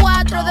culo en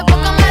cuatro, después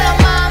que me lo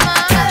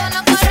mama.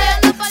 Sábana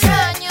corriendo pa'l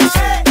baño.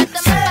 Méteme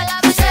pa' la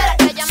bañera,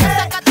 que ya me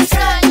saca tus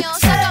caños.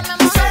 Sácame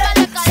mojar pa'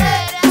 la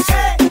escalera.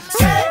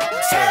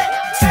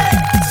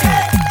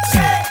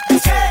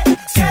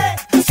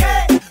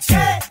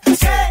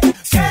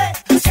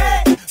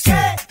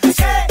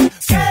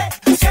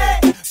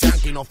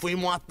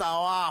 subimos hasta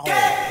abajo.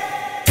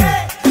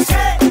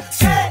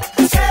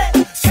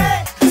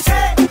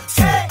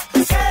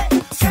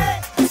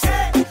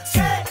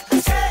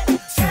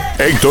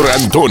 Héctor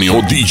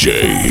Antonio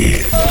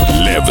DJ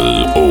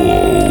Level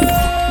O.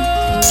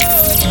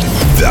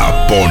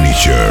 The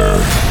Punisher.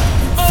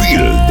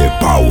 Feel the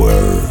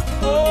power.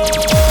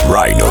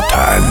 Rhino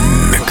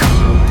Tank.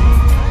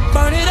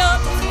 Burn it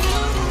up,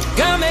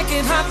 girl, make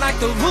it hot like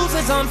the roof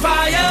is on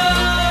fire.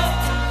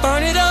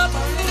 Burn it up,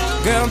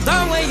 girl,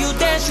 the way you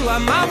dance, you are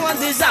my one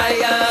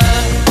desire.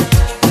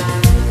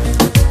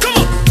 Come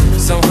on.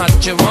 So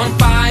hot you're on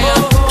fire.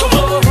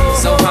 Come on.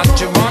 So hot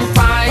you're on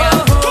fire.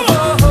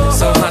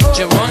 So hot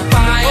you're on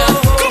fire.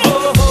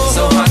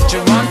 So hot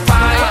you're on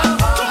fire.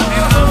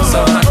 So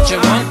hot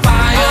you're on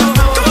fire.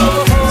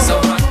 So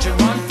hot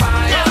you're on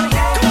fire.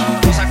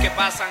 Cosas que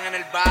pasan en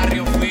el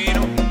barrio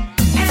fino.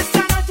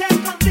 Esta noche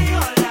contigo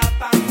la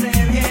pasé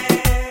bien.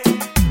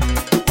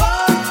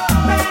 Oh,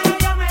 pero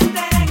yo me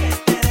enteré que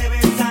te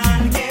debes a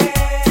alguien.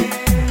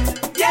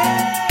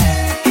 Yeah,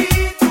 y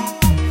tú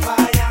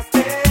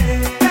fallaste,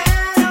 pero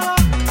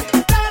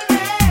es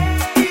tarde.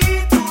 Y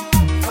tú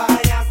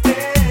fallaste,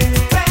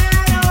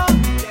 pero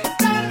es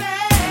tarde.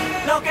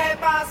 Lo que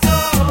pasó,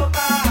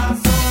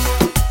 pasó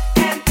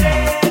entre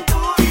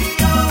tú y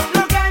yo.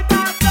 Lo que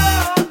pasó,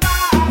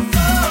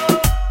 pasó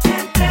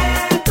entre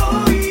tú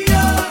y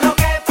yo. Lo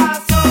que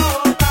pasó,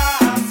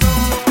 pasó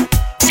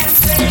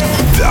entre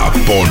The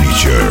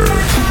Punisher.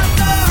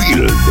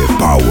 Feel the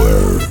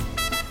power.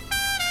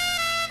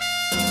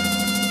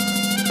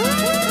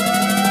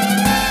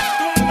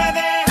 Tú me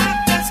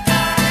dejaste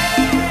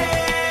caer,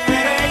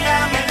 pero ella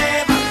me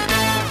levantó.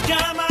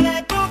 Llámale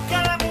porque a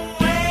la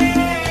mujer,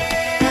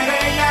 pero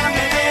ella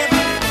me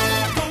levantó.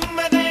 Tú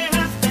me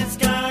dejaste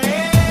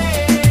caer,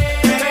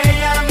 pero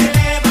ella me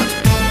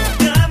levantó.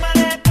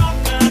 Llámale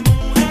porque a la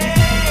mujer,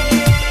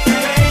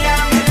 pero ella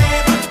me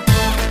levantó.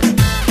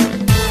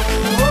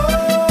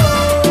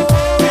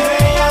 Pero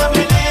ella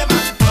me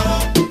levantó.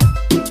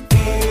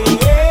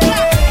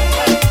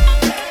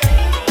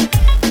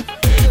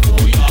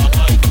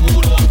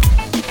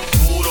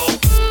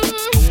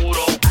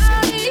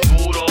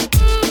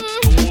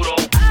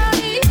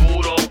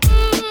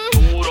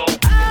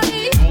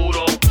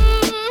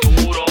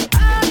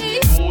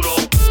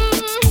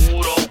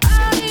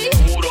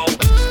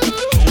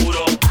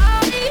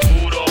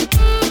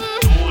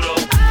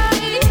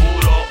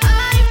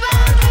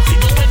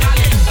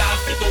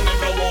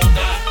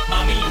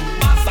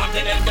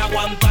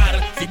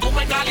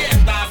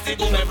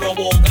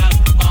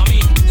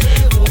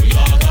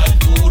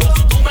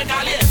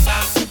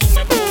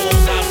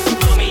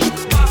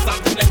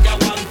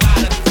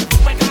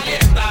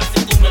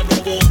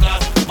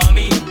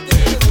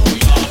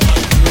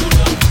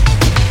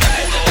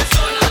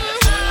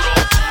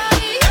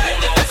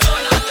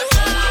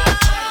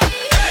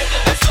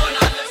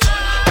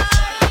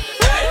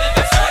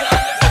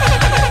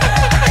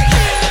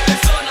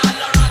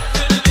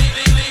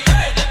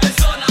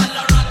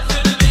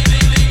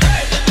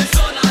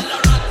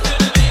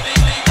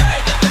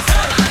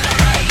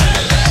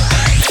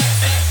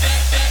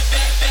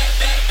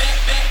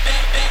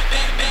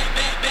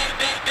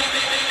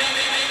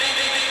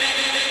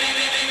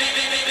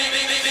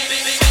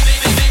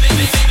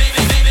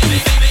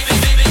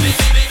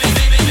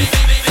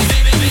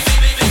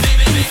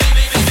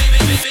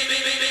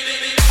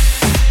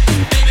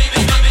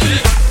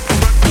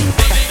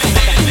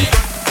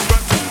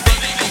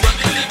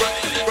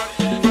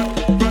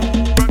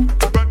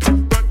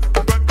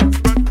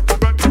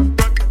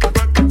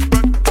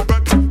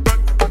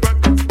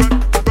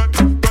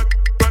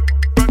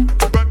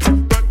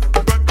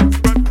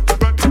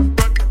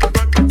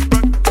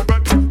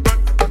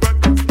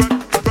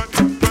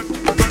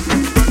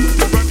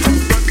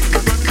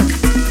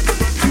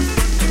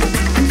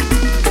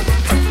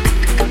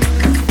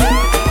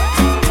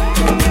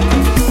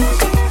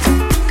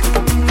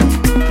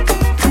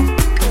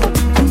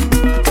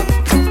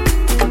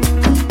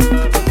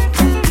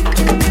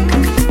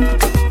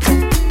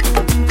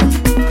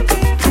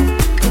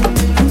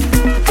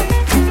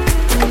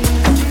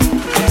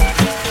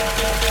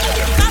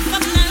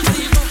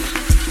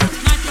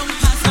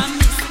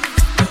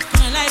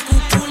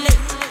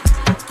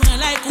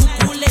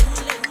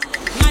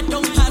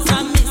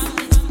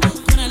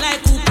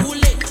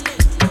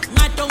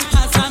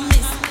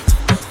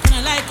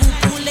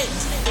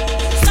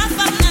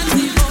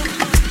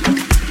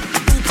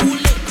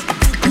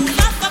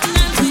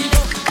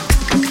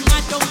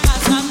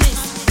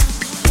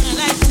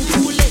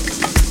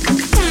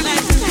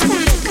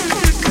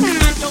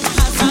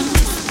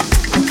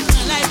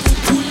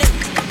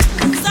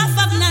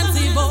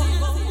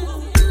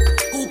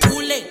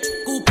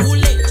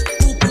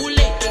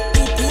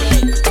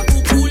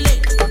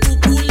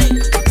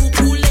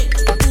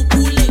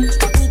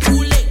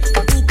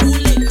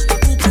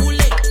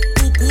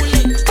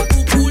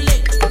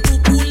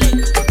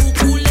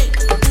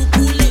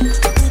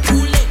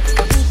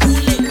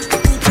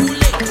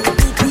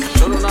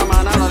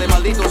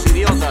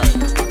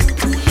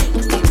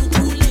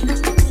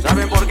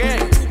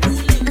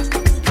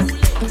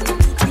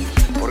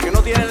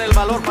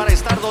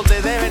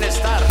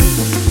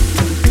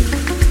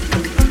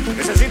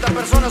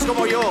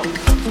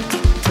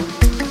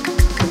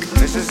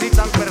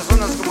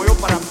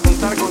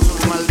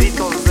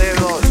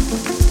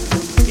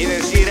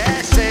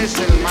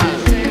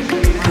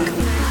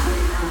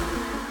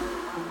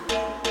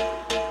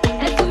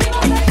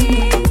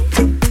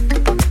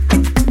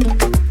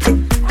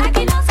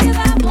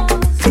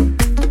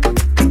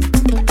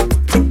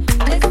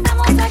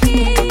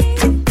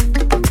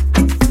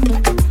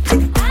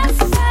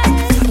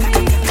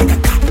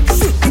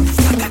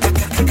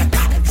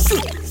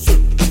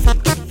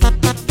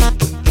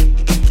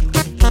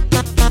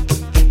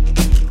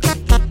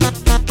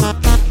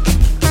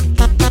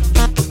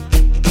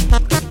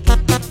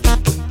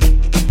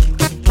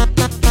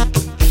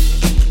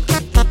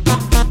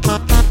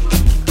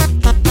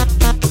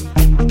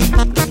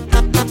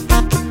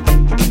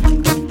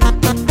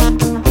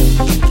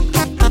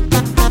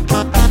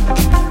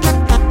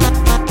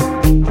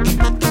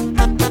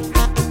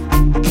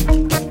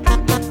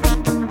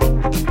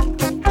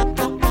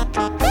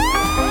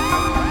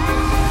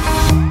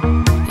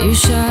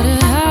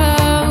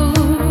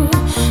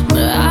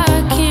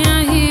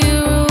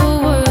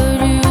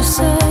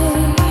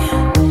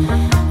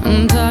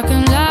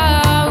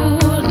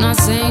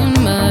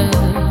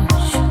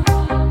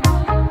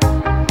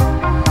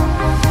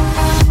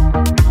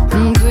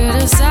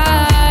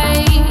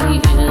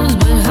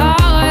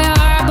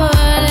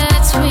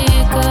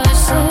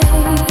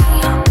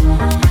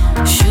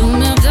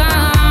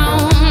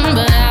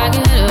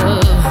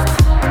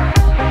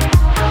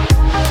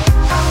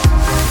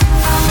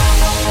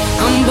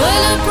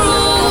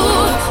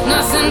 Bulletproof,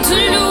 nothing to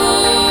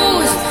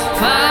lose.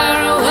 Far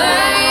away.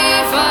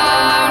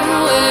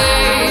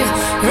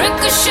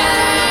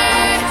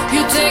 Ricochet,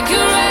 you take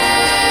your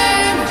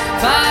aim.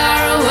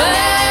 Far away.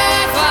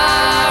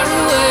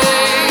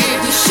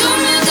 You shoot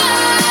me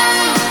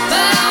down,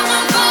 but I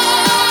won't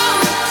fall.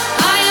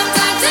 I am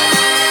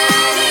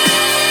titanium.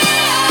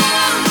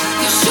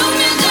 You shoot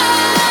me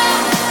down,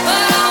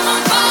 but I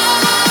won't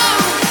fall.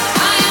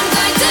 I am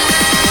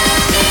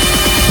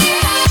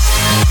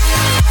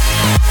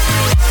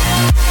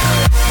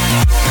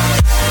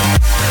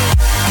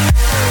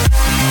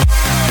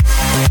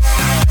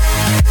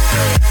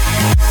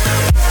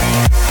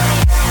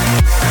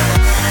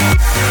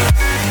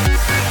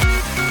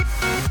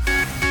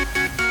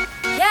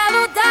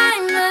Yellow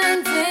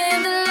diamonds in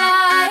the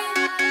light,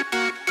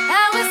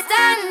 and we're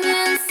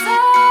standing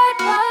side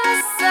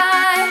by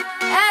side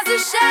as a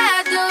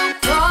shadow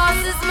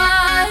crosses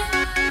mine.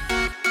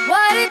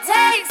 What it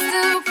takes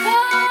to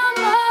come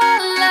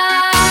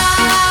alive.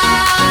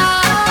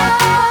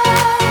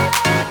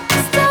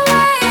 It's the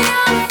way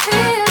I'm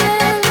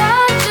feeling,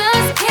 I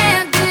just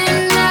can't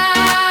deny.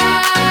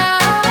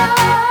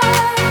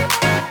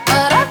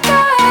 But I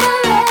gotta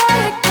let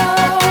it go.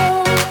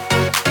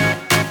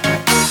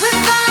 We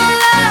found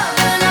love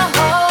in a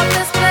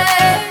hopeless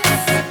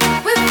place.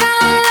 We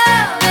found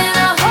love in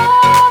a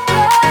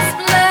hopeless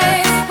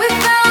place. We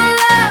found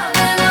love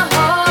in a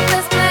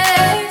hopeless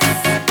place.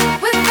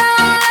 We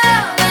found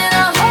love in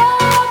a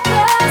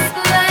hopeless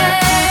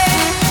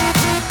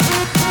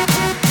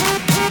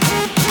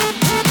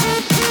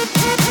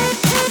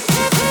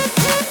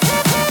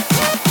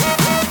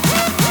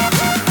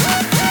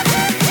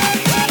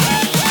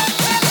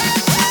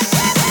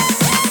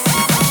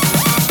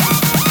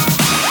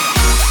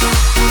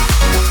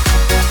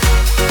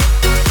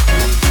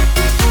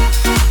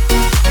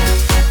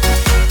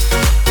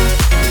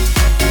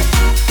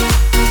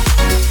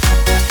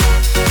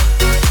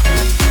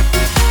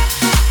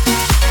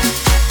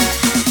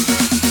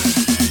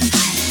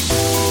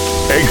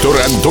Héctor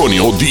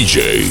Antonio DJ.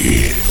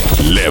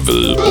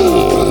 Level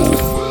O.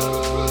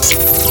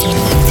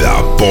 The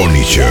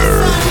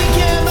Punisher.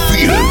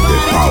 Feel the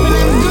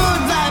power.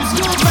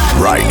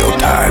 Rhino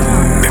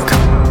Tank.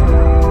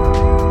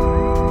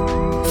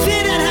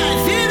 Feel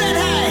that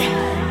high.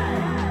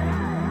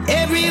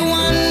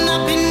 Everyone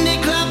up in the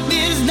club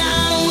is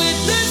down with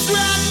this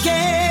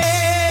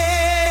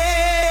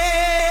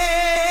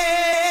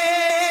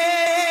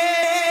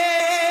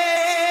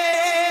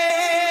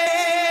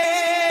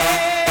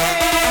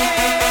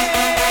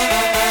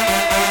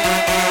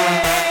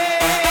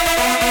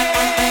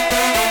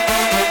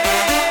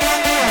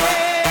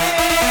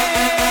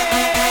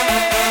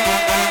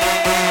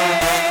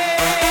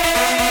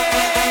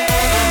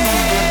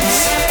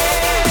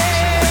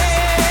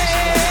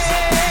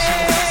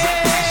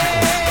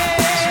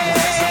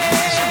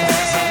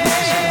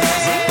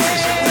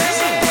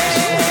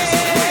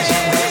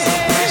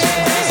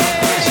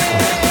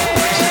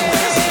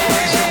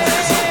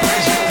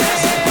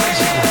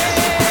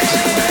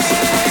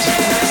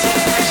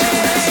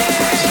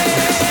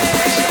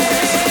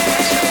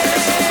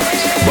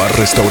Bar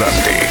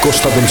Restaurante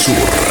Costa del Sur.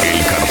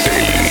 El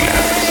Cartel.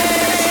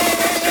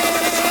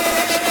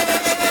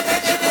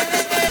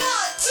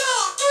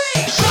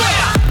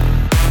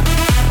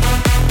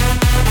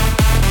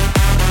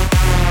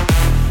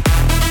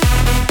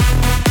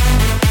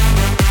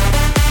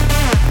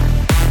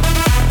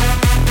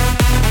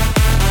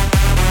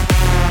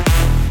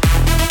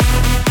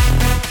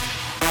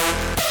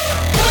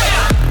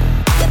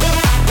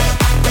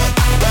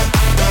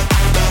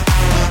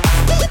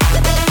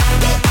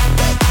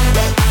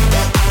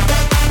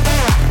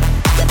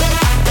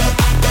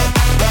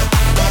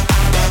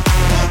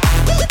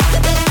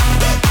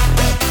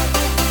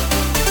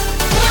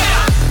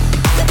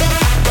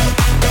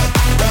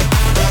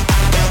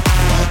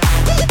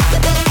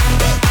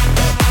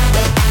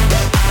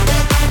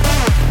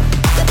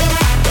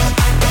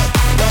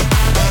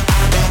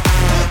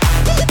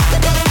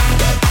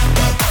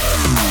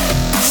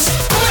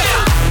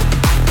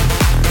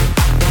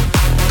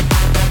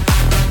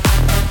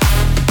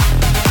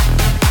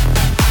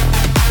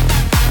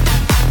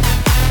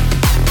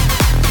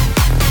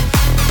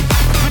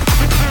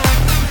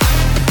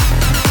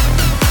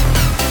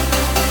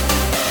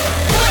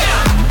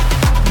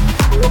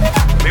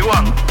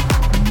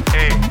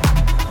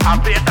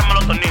 Apriétame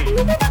los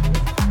tornillos.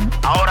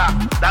 Ahora,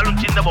 dale un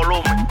chin de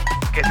volumen,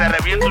 que se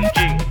reviente un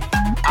chin.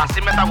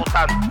 Así me está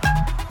gustando.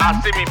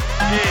 Así mismo.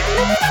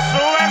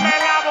 ¡Súbeme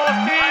la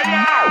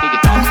bocina!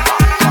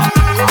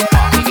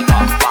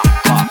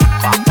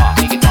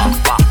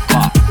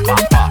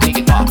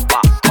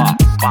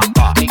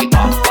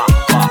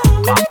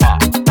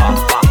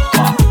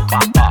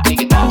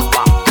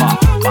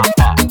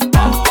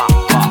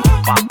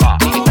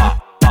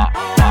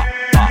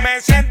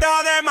 Me siento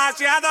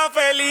demasiado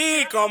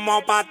feliz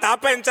como para estar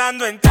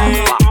pensando en ti.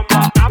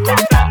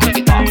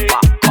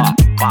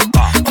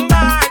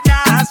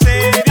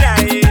 Váyase de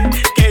ahí,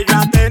 que yo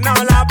a ti no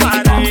la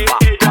paré.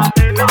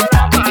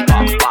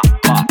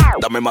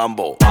 Dame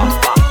mambo.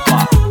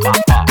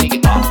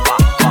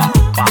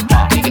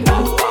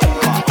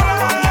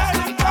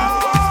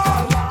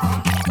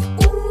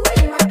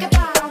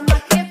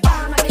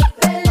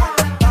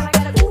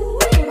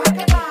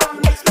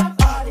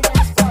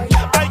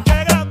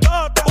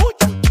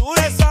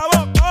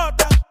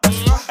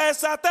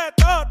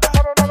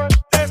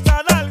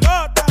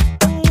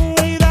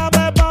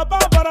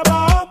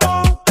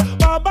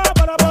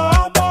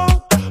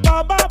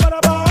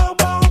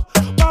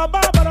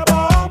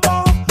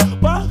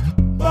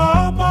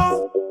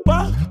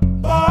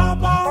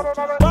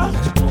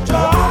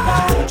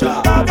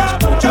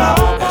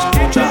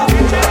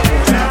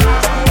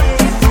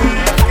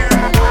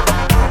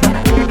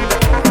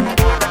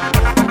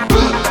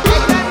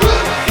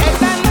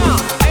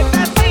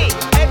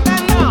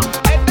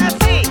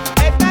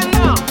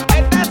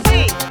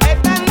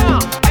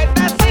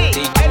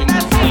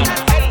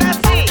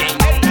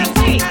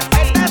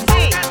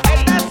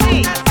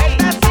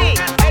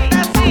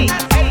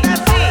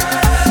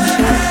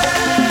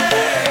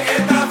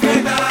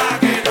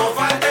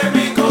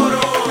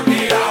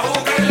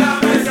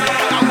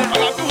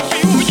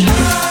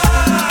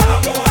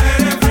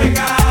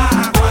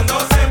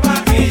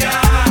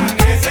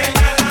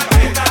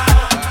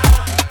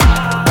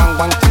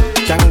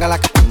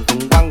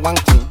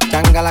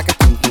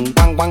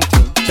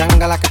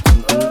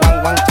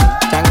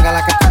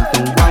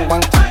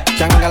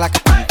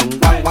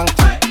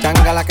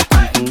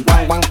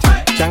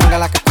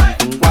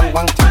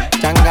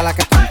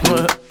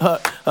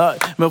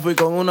 Me fui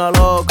con una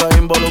loca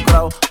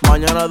involucrado.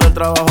 Mañana del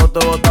trabajo te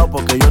he botado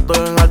porque yo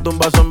estoy en alto, un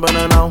vaso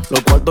envenenado.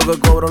 Los cuartos que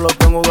cobro los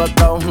tengo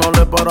gastados. No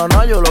le paro a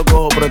nada, yo lo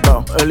cojo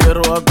prestado. El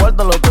hierro a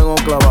cuarta lo tengo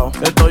clavado.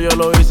 Esto yo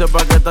lo hice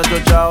pa' que está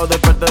chochado.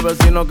 Desperté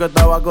vecino que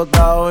estaba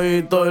acostado. Y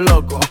estoy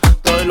loco,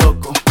 estoy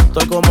loco.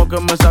 Estoy como que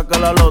me saca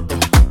la loto.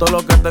 Todo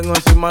lo que tengo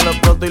encima lo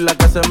exploto. Y la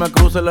que se me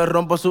cruce le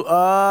rompo su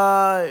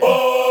ay.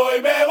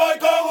 Hoy me voy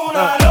con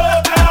una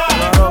loca.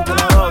 Una loca,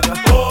 una loca.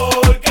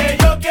 Porque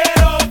yo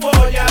quiero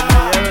follar.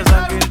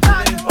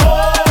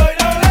 Hoy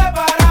no le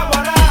paramos a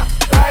nada.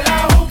 Trae la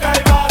juca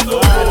y vaso.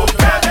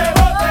 Que te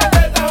botes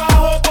de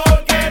trabajo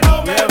porque no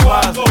me voy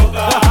a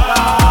soltar.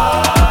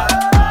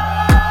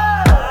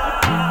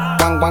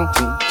 Wang wang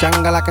ching,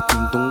 changala que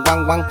tum tum,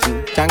 wang wang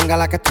ching,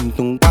 changala que tum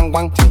tum, wang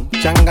wang ching,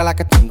 changala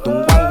que tum tum,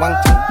 wang wang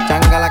ching,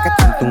 changala que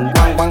tum tum,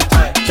 wang wang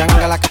ching,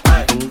 changala que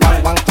tum tum,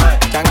 wang wang ching,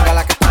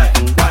 changala que tum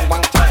tum, wang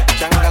wang ching,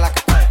 changala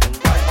que tum tum,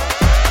 wang wang ching.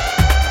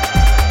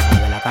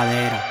 Mueve la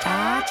cadera,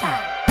 cha cha.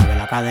 Mueve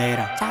la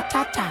cadera, cha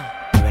cha cha.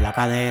 Mueve la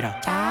cadera,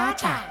 cha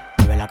cha.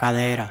 Mueve la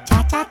cadera,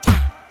 cha cha cha.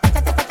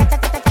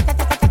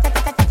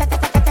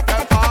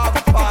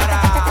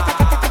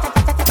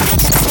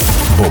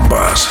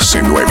 Bombas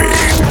C9.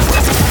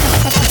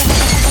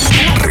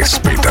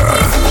 Respeta.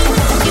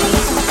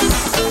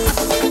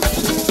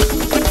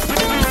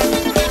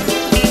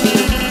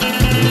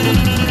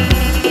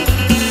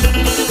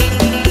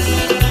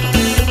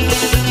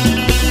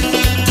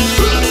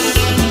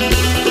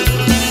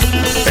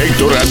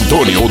 Héctor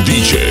Antonio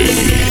DJ.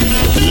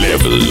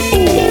 Level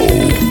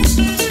O.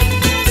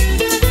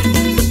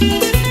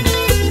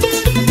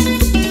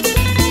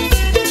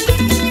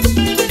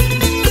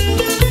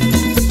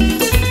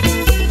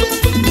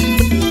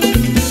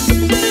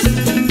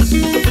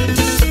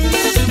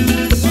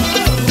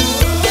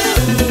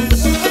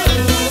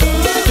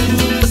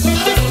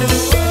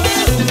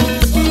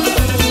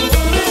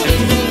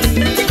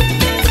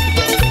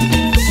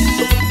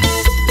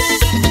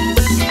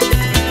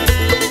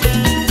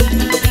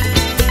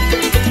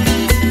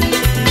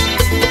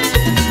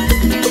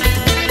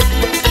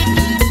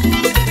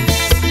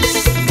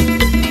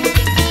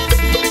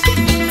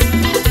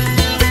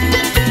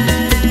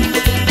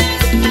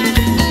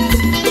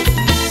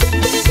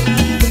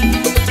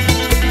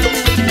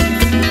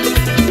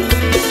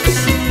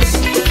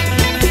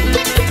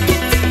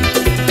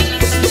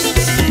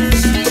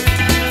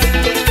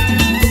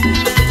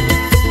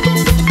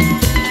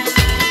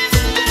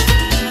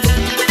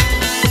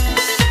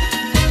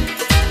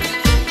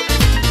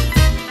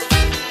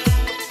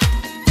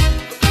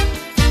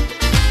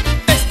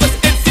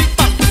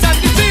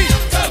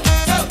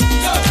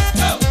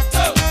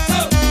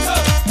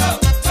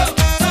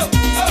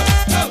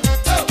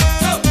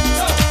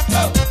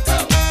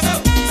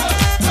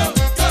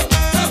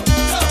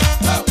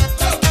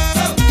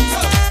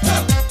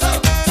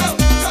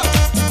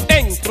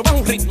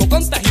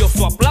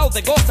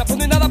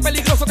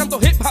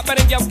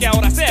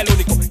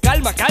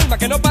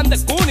 Que no pan de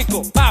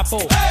cúnico, papo.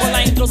 Con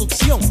la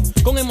introducción,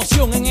 con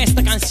emoción en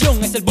esta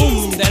canción. Es el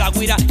boom de la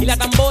guira y la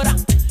tambora.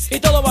 Y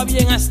todo va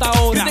bien hasta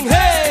ahora. Dicen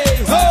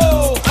hey,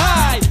 ho,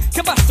 ay.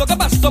 ¿Qué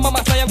pasó,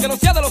 mamá? Y aunque no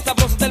sea de los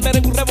sabrosos del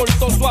merengue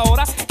revoltoso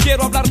ahora,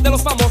 quiero hablar de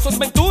los famosos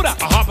Ventura.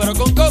 Ajá, pero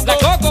con Coco. La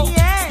Coco,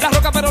 yeah. La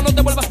Roca, pero no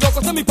te vuelvas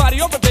loco. Este es mi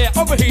party, over there,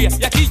 over here.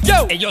 Y aquí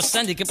yo. Hey, yo,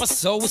 Sandy, ¿qué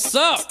pasó? What's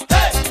up?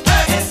 Hey,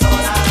 hey. Es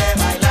hora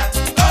de bailar.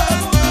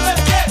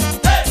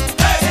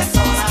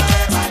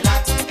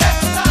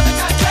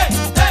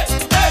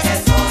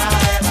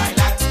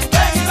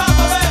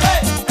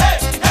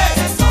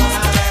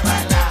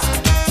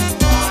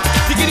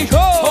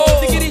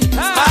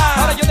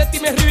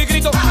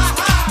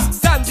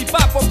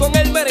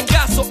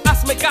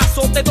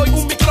 te doy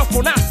un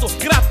microfonazo.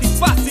 Gratis,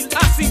 fácil,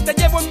 así. Te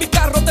llevo en mi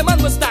carro, te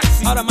mando en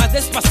taxi. Ahora más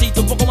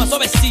despacito, un poco más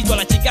suavecito. A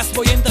las chicas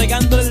voy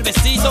entregándole el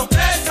besito.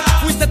 ¡Sorpresa!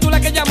 Fuiste tú la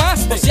que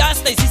llamaste,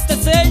 Poseaste, hiciste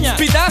señas,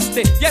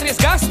 pitaste y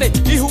arriesgaste.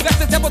 Y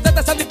jugaste de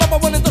boteta, Sandy Papa,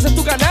 bueno, entonces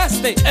tú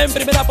ganaste. en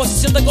primera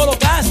posición te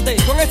colocaste.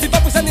 Con el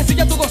Papo y Sandy, si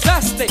ya tú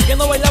gozaste. Que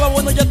no bailaba,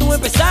 bueno, ya tú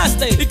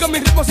empezaste. Y con mi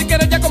ritmo, si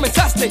quieres, ya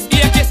comenzaste.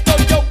 Y aquí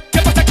estoy yo.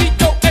 ¿Qué pasa aquí?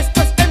 Yo,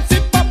 esto es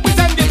MC Papo y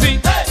Sandy. Sí.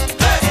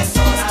 Es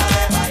hora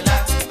de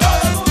bailar,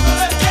 todo el mundo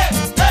de pie.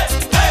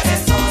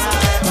 Es hora de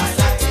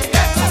bailar, es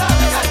hora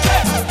de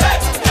bailar.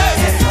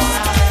 Es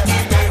hora de y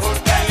mejor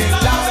que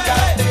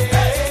lárgate,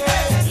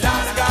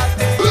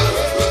 lárgate.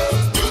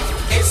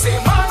 Ese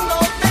man no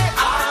te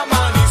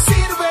ama ni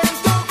sirve en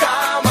tu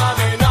cama.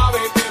 Nena,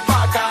 vete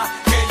pa' acá,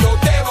 que yo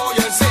te voy a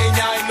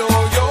enseñar y no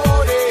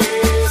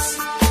llores.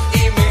 Y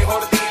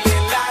mejor dile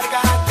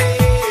lárgate,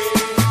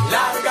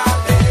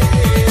 lárgate.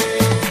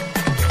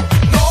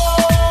 No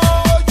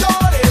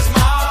llores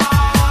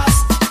más,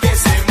 que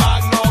ese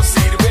man no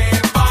sirve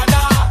para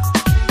nada,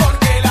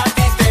 porque la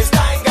ti te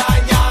está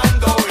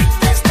engañando, él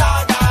te está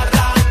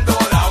agarrando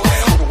la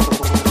huevo.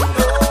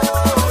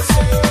 No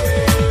sé.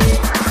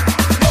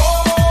 No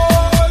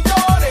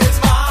llores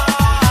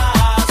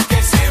más, que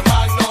ese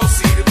man no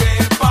sirve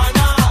para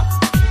nada,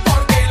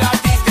 porque la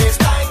ti te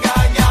está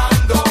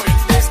engañando, él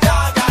te está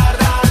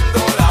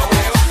agarrando la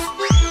huevo.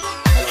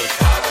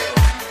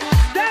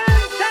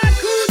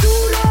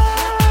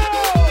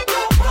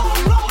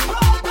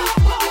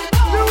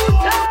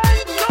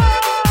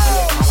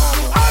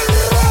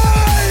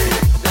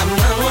 La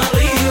mano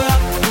arriba,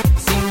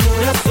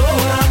 cintura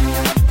sola,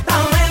 da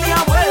media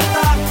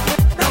vuelta,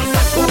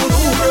 danza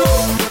kuduro,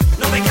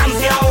 no te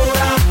canses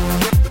ahora,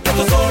 que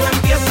esto solo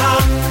empieza,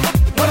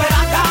 mueve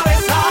la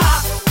cabeza,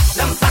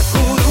 danza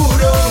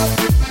kuduro,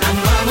 la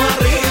mano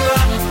arriba,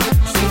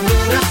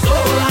 cintura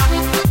sola,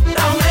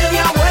 da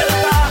media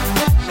vuelta,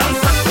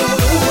 danza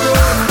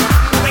kuduro,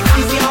 no te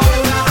canses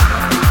ahora,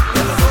 que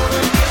esto solo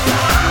empieza.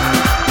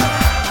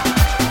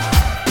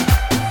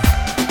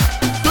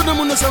 Todo el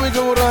mundo sabe que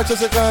borracho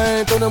se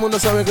cae, todo el mundo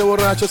sabe que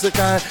borracho se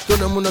cae,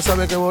 todo el mundo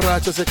sabe que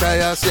borracho se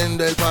cae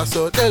haciendo el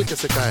paso del que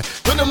se cae.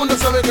 Todo el mundo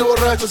sabe que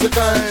borracho se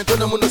cae,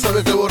 todo el mundo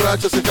sabe que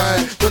borracho se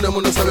cae, todo el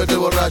mundo sabe que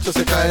borracho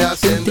se cae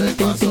haciendo el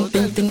paso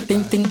del que se cae.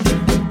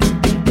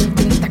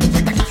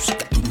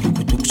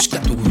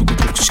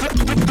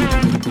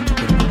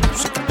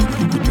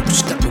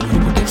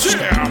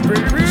 Yeah,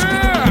 baby!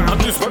 I'm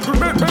just fucking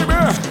bit, baby!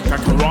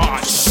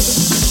 Kakarot!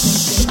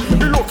 Y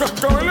los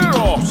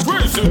cascabeleros!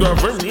 Crazy the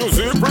FM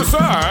Music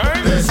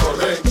present!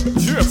 Desorden,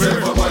 Yeah, se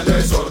baby! forma el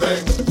desorden,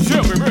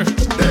 Yeah, baby!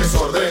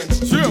 desorden,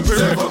 Yeah, se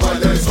baby! forma el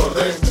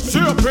desorden,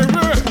 Yeah,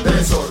 baby!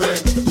 desorden,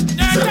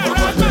 se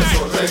forma el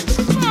desorden,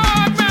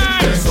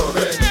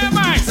 desorden,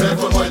 se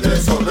forma el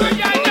desorden.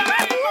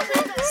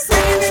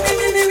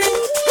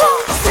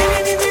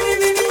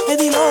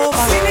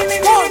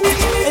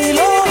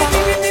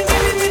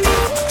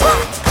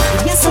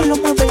 Ella solo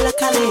mueve la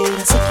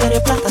cadera, si quiere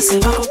plata se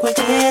va con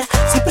cualquiera.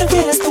 Si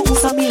prefieres tú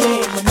usa mi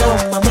lema, no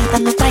mamita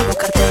no traigo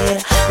cartera.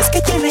 Es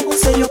que tiene un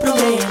serio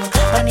problema,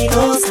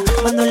 vanidosa,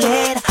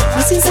 bandolera,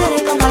 muy sincera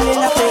y no vale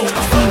la pena.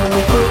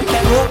 Dime qué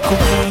hago con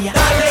ella.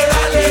 Dale,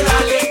 dale,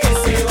 dale, que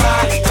se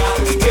vaya,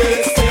 que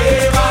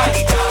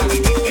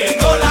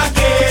no la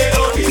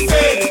quiero ni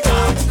cerca.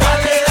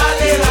 Dale,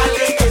 dale,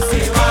 dale, que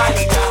se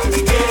vaya,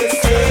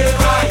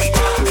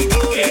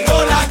 que no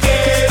la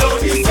quiero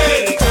ni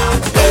cerca.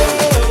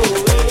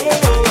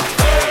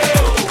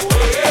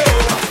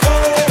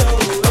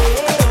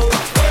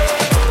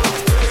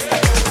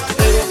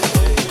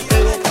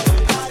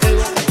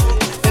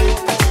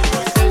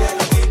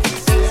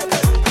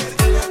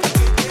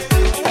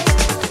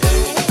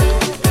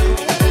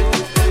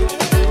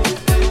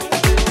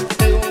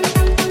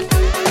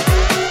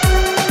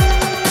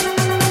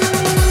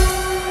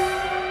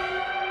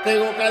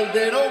 Tego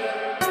Calderón.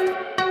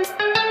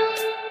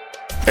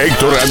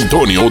 Héctor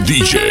Antonio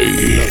DJ.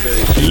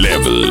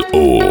 Level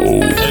O.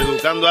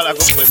 Educando a la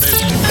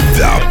competencia.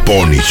 The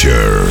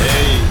Punisher.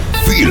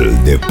 Feel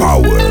the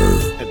power.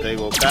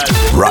 Tego Cal.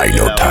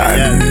 RHINO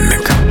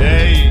Tank.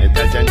 Ey, el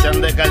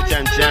calchanchan de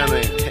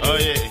calchanchanes.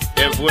 Oye,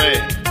 ¿qué fue?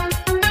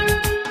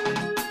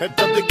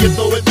 Estate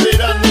quieto,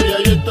 veterano, ya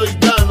yo estoy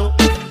gano.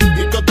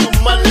 Y todos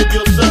tus males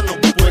yo sano.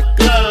 Pues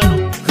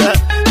claro, ja,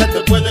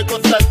 te puede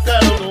costar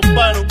caro, no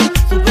paro.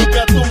 Su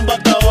propia tumba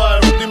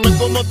cavaron. Dime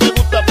cómo te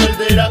gusta,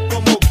 perderás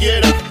como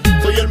quieras.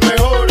 Soy el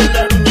mejor en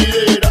la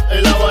ruñidera.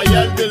 El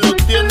abayalde lo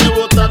tiene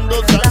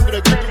botando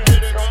sangre. Que tú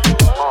quieres.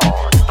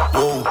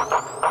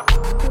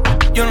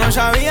 Yo no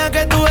sabía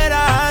que tú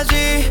eras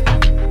así.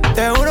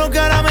 Te juro que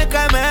ahora me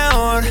cae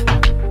mejor.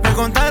 Me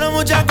contaron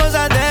muchas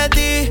cosas de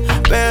ti,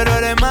 pero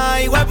eres más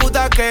igual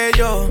puta que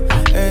yo.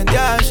 Es de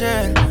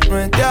hacer, no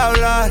es de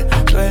hablar.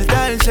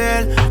 Suelta el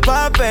cel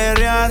pa'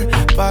 perrear,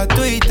 pa'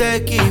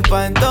 Twitter y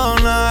pa'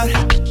 entonar.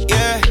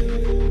 Yeah.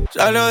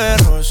 Salió de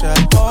Rosa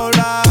al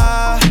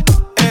Pobla.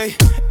 Ey,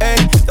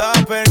 ey, estaba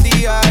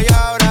perdida y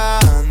ahora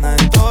anda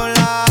en todos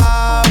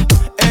lados.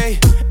 Ey,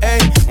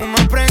 ey, uno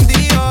es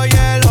prendido y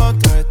el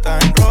otro está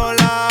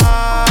enrolado.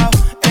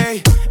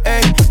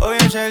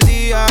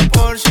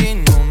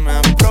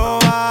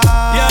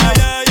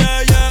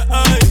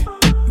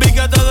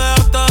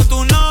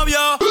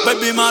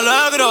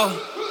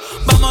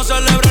 Vamos a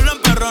celebrarlo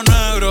en perro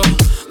negro.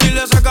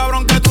 Dile a ese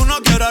cabrón que tú no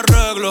quieres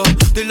arreglo.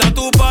 Dile a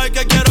tu pai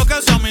que quiero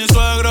que sea mi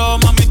suegro.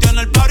 Mami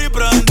tiene el party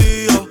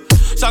prendido.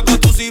 Saca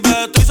tu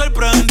cibe, estoy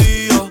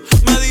sorprendido.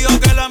 Me dijo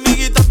que la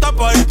amiguita está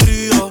para el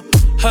trío.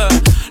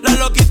 La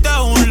loquita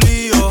es un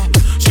lío.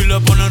 Si le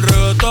ponen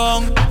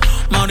reggaetón,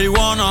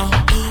 marihuana,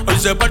 hoy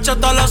se parcha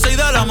hasta las 6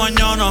 de la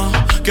mañana.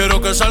 Quiero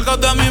que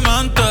salgas de mi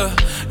mente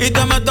y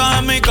te metas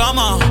en mi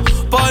cama.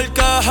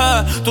 Porque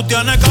tú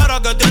tienes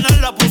cara que tienes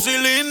la pussy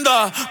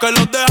linda, que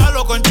los deja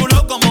loco en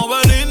chulo como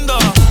Belinda.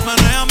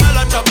 Menéame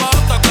la chapa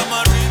hasta que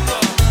me rinda.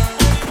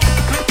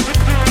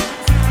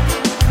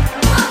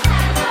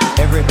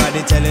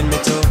 Everybody telling me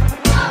to.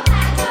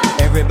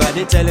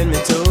 Everybody telling me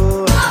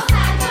to.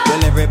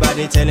 Well,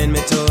 everybody telling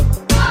me to.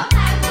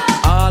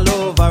 All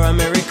over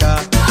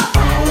America.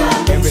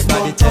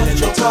 Everybody telling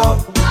me to.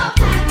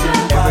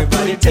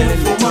 Everybody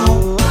telling me to.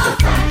 Well,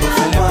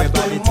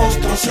 everybody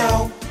telling me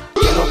to.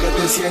 Quiero que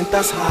te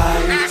sientas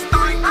high.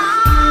 Estoy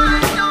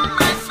high, yo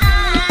me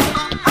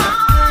siento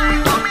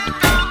high. Con mi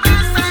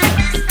cabeza en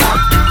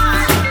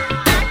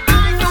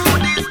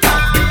the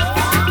sky.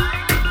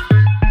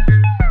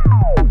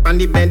 On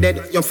the bed,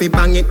 you feel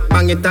bang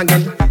it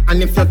again.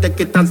 And if you take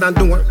it as a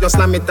door, you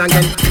slam it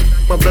again.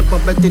 Bubble,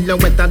 bubble till you're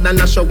wetter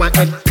than a shower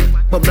head.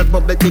 Bubble,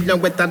 bubble till you're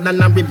wetter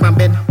than a river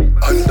bed.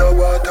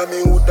 Underwater,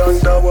 me hood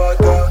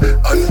underwater.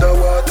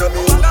 Underwater,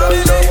 me hood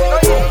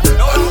underwater.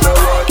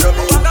 Underwater,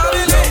 me hood underwater.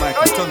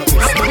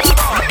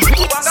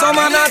 Some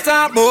man a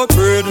talk about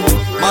bread.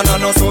 Man a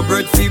know so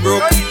bread fi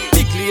broke.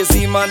 Big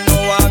lazy man no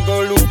a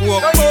go look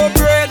work about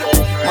bread.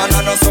 Man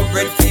a know so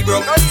bread fi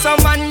broke.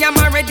 Some man ya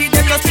ready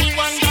them just see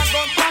one that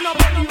gun. Turn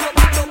up and you back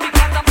up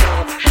because of.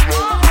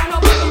 Turn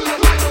up and you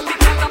back up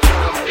because of.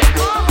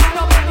 Turn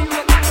up and you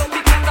back up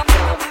because of.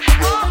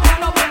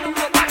 Turn up and you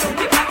back up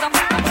because of.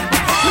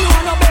 Me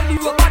wanna bend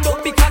you up and up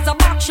because of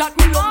back shot.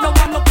 Me love no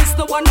one no kiss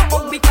no one no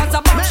hug because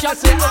of back shot.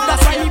 Me love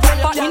that's why me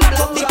back up in a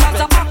club because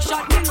of back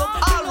shot. Me love.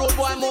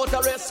 Boy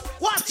motorist,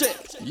 watch it.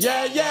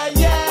 Yeah, yeah,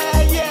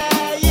 yeah,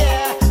 yeah,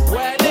 yeah.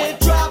 When the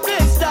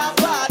traffic stop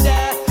right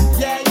there.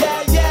 Yeah,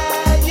 yeah,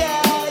 yeah,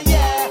 yeah,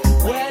 yeah.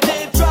 When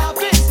the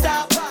traffic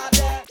stop right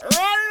there.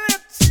 Roll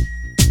it.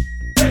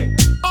 Hey,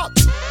 up.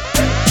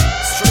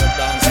 Straight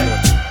down slow.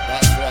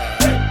 That's right.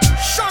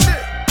 Shut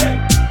it.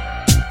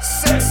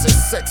 Sexy,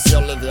 sexy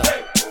Olivia.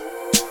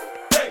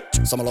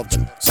 Some love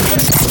them.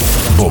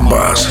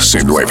 Bombas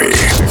C9.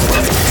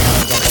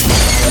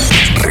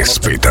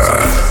 Respeta.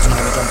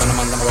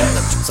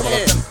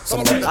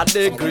 I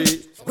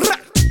agree.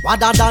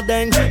 Wada da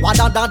deng,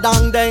 wada da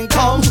dang deng,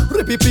 come,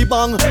 rippy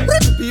bong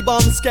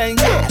skeng.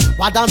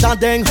 Wada da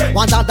deng,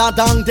 wada da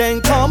dang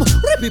deng, come,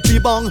 rippy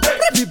bong.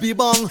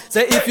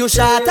 Say if you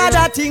shatter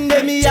that thing,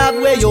 then me have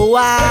where you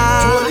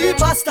are. Only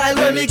for style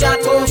when we got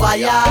over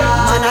ya.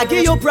 Man, I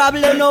give you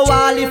problem, no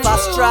all if I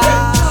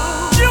strike.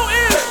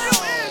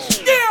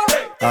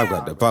 I've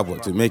got the power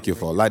to make you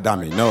fall like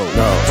dummy. No,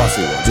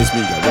 fussy one. This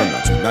means I run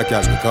nothing. I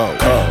can't be cold.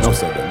 No,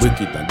 so the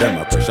wicked and them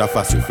I pressure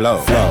fussy flow.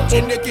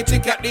 In the kitty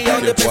cat, the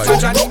other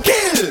pressure no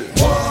kill.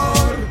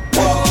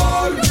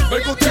 War.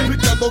 Vengo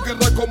triplicando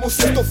guerra como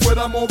si esto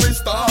fuera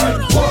Movistar.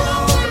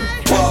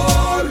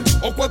 War.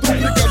 O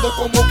cuadruplicando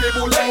como que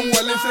vola un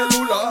el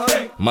celular.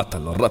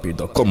 Mátalo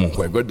rápido como un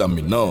juego de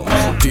dominó.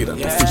 Tira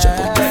tu ficha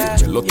porque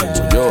ficha lo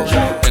tengo yo.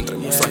 Entre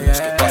los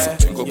años que pasan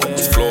tengo con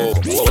mis flow.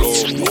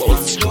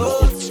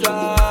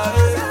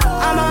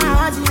 I'm a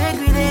hard to make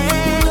with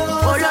it.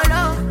 Oh no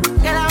no,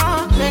 get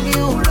out, make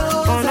you.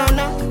 Oh no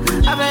no,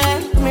 I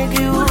bet make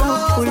you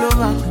pull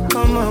over,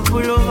 come on,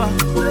 pull over.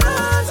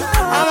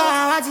 I'm a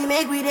hard to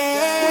make with it.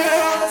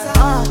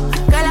 Oh,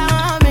 get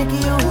out, make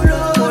you.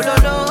 Oh no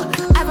no,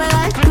 I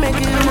bet make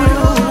you.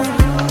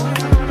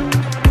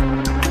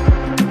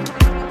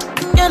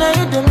 Can I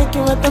hit the make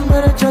you what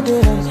temperature they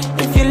rise?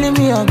 If you leave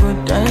me a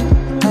good time,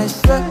 I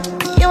swear.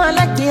 You are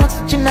like the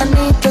oxygen I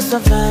need to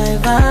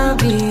survive, I'll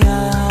be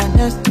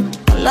honest.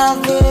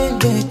 Loving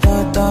the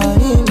thought of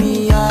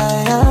me, I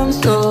am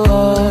so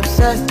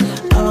obsessed.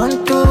 I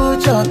want to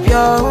chop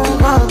your own.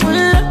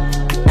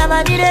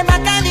 Never did a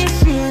mechanic,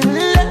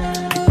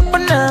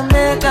 but now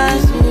make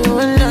us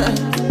feel.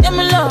 Yeah,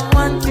 me love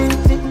one thing,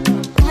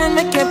 me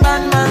make a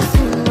bad man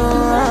sing.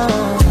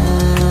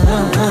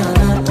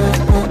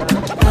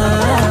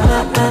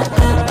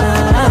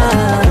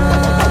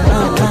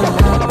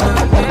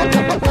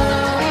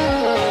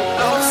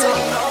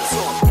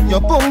 Your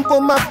boom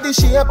boom up the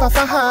shape of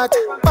a heart.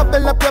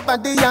 Bubble up your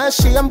body and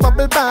shame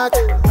bubble back.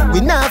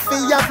 We not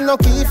fi have no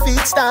key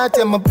feet start.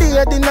 Yeah, my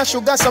beard in a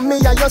sugar so me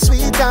and your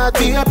sweetheart.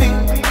 Baby,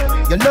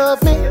 you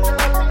love me,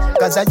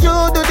 cause I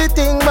you do the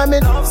thing when me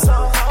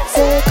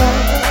take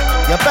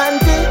off your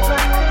panty.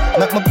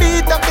 Make me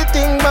beat up the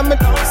thing, when me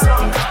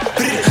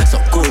So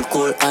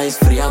cool, ice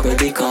fría,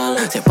 baby call.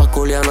 Si es pa'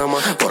 culiar nada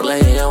más, por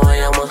ley ella va a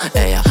llamar.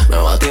 Ella me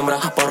va a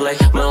timbrar, por ley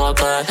me va a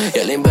caer. Y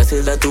el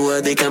imbécil de tu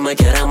Eddie que me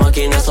quiere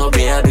máquina, esos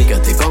baby. Que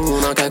estoy con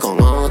una que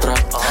con otra.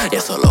 Y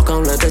eso lo que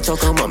hablé te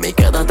choca, mami,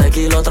 quédate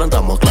aquí, lo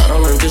tratamos claro,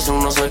 la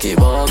intuición no se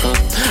equivoca.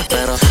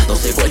 Pero no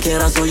soy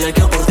cualquiera suya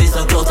que por ti se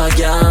explota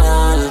ya.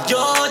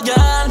 Yo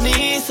ya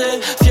ni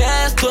sé si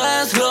esto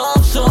es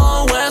love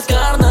o es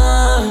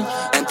carnal.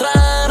 Entra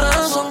en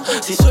razón,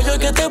 si soy yo el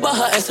que te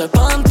baja ese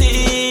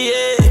panty,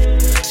 yeah.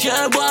 Si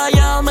el guay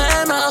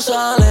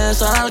amenaza, le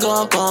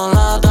salgo con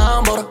la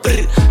tambor.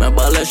 Me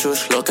vale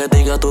shush lo que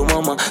diga tu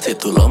mamá. Si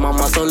tú lo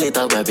mamas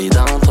solita, baby,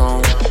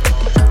 downtown.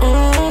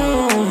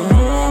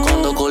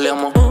 Cuando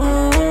culiamos,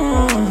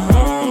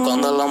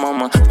 cuando la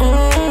mamá.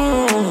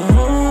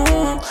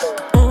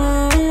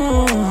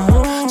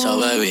 Chao,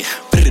 baby.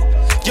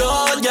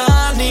 Yo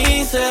ya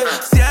ni sé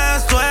si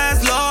esto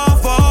es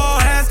love o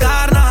es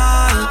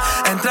carnal.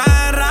 Entra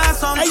en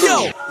razón. Hey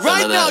yo,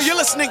 right now you're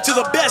listening to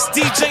the best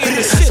DJ in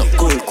the city. So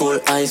cool,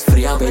 ice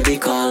fría, baby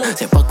call.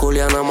 Si es pa'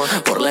 culiar nada más,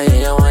 por ley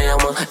ella va a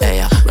llamar.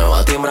 Ella me va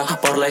a timbrar,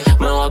 por ley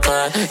me va a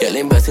caer. Y el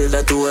imbécil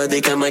de tu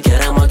Eddie que me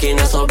quiere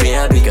máquina, esos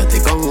baby. Que estoy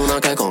con una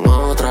que con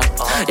otra.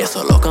 Y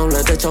eso lo que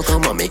hablé te choca,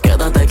 mami,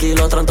 quédate aquí,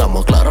 lo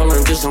tratamos claro, la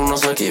intuición no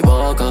se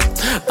equivoca.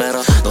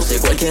 Pero no soy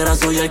cualquiera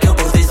suya que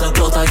por ti se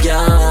explota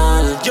ya.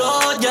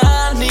 Yo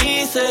ya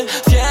ni sé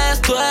si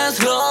esto es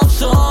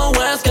love o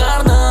es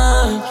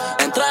carnal.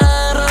 Entra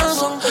en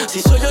razón,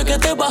 si soy yo el que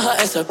te baja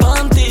ese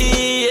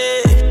panty,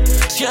 yeah.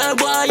 Si el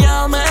guay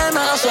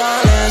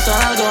amenaza, le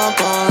salgo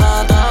con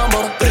la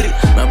tambor.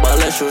 Me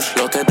vale shush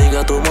lo que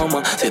diga tu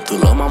mamá. Si tú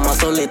lo mamas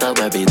solita,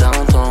 baby,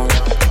 downtown.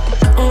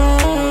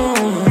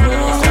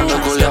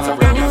 Cuando culiamos,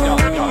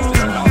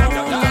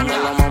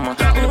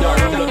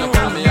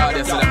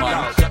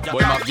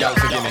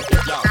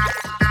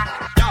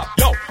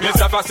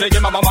 If I say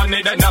give my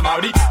money, then I'm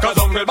out it. Cause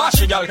Uncle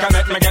Bashy girl can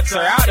make me get so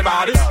out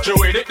about it. She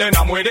with it, then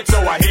I'm with it, so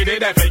I hate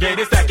it. If I get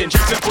it, stacking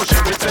chicks and pushing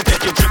with and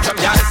taking trips on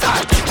the other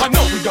side. I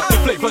know we got the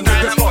flavor,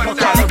 niggas for my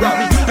car around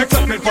me.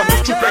 Excitement from the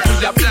street, records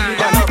that beat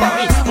down around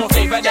me. More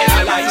flavor than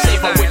I like,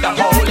 safer with the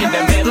hole in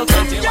the middle.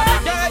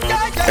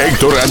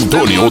 Héctor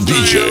Antonio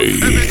DJ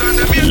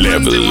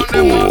Level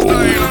O.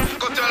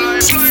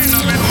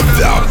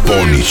 The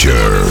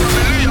Punisher.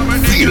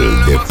 Feel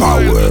the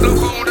power.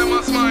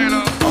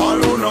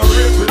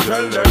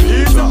 Tell them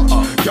eat up.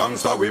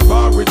 Gangsta we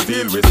bar, we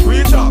steal, we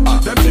squeeze up.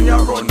 Them thing you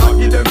run, not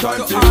give them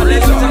time to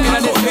reach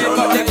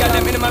up. They got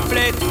them in my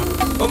plate.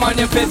 Come on,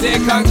 your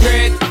physics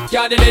concrete.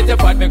 Can't delete the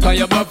part because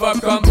you buff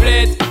up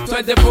complete.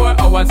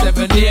 24 hours,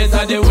 7 days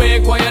of the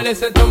week. While you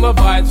listen to my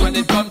vibes when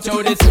it comes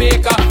through the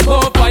speaker.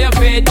 Oh, for your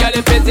feet, girl,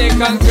 your physics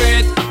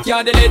concrete.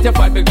 Can't delete the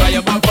part because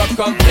you buff up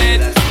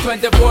complete.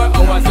 24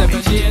 hours,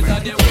 7 days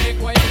of the week.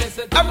 While you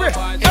listen to my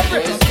vibes.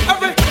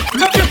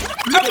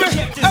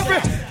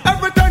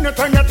 Every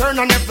turn you turn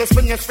and every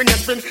spin you spin you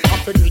spin.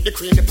 Up to meet the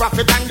queen, the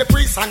prophet and the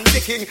priest and the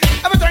king.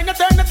 Every turn you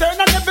turn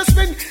and every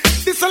spin.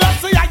 This will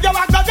say you are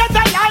gonna get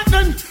a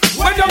lightning.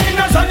 When you win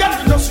a Zion,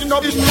 you don't see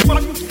no big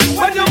man.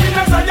 When you win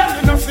a Zion,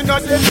 you don't see no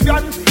dead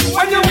gun.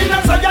 When you win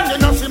a Zion, you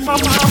don't see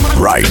mama.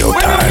 RHINO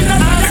time.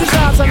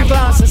 Class and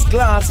classes,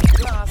 class.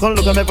 Con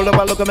lo que me pull up,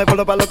 lo que me pull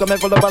up, lo que me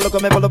pull up, lo que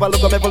me pull up,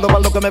 lo que me pull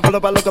up, lo que me pull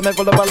up, lo que me pull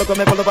up, lo que me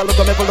pull up, lo que me pull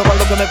up,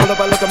 lo que me pull up,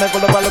 lo que me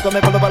pull up, lo que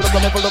me pull up, lo que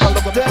me pull up, lo que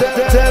me pull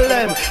up. Tell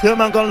them, your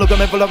man con lo que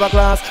me pull up a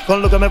class,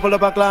 con lo que me pull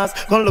up a class,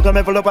 con lo que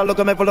me pull up, lo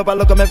que me pull up,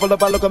 lo que me pull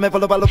up, lo que me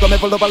pull up, lo que me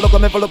pull up, lo que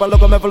me pull up, lo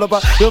que me pull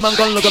up. Your man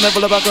con lo que me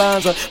pull up a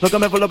class, lo que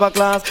me pull up a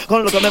class,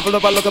 con lo que me pull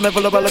up, lo que me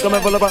pull up, lo que me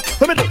pull up.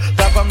 Let me do.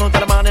 Tap on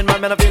the man in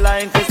man, I feel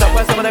like fist up.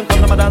 Why some of them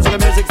come to my dance with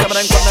the music, some of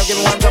them come to give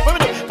me one drop. Let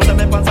me do. Put them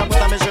in pants, put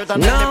them in shirt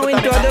and now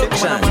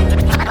introduction.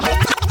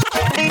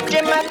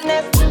 DJ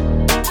Madness.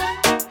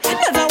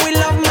 That's how we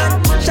love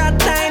man. Shot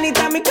tiny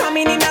time me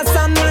coming in a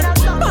sun man.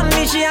 Bun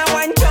me she a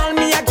wine call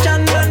me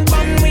action man.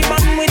 Bun we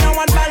know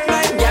what bad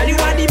man. Girl you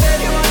are the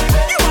best.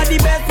 You are the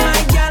best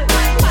my girl.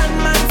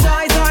 Man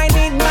so I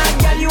need bad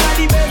girl. You are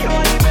the best.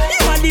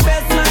 You are the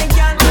best my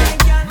girl.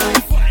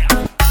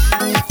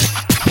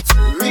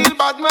 Real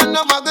bad man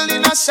no muggle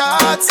in a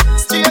shots.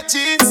 Straight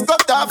jeans,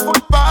 got off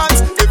foot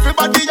parts.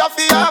 Everybody have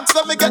the axe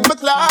when me get my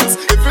clocks.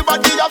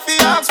 Everybody have the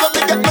axe when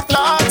me get my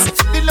clocks.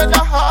 The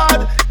leather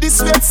hard, the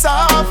sweat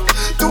soft.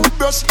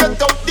 Toothbrush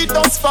get out the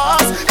dust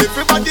fast.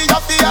 Everybody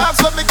have the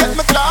axe when me get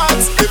my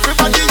clocks.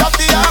 Everybody have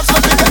the axe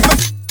when me get my.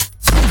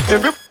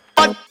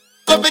 Everybody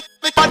love it,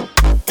 everybody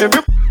love it,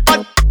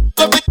 everybody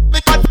love it,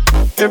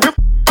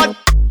 everybody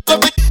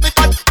love it.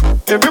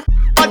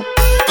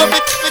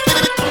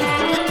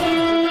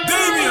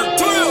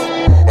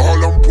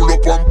 All I'm pull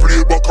up and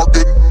play back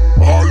again.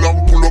 All I'm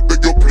pull up,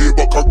 beg you play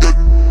back again.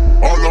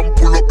 All I'm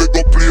pull up, beg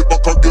you play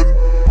back again.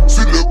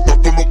 Select that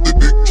turn up the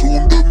big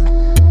tune them.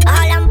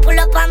 All I'm pull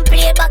up and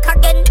play back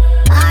again.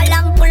 All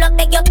I'm pull up,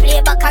 beg you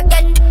play back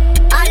again.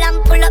 All I'm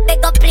pull up,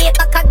 beg you play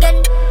back again.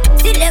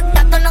 Select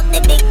that turn up the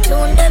big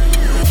tune them.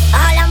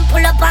 All I'm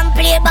pull up and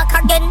play back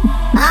again.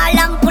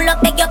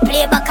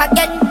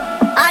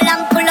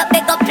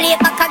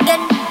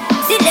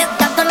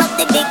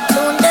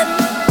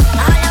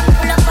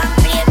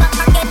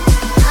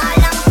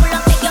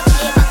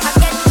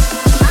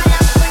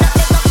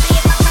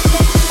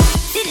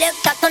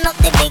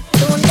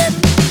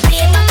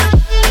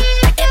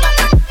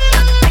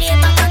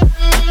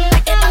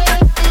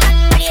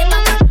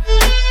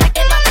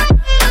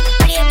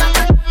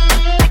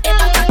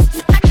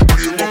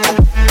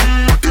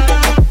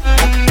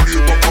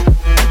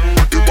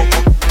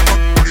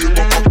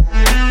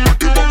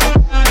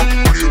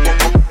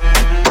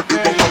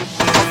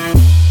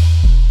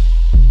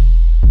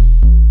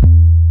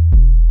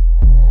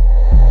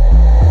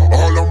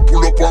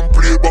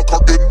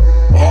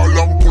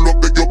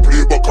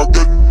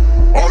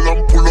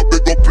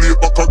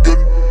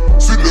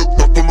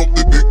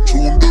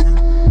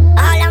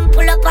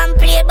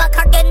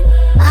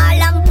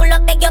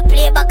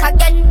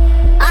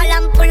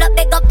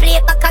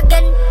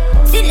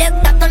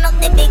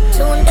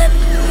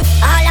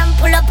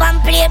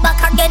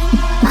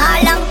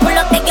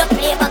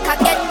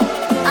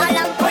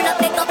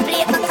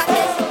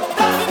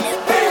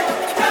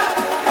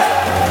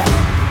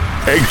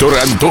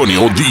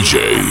 Antonio DJ.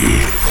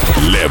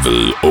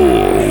 Level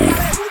O.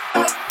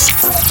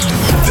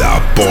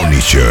 The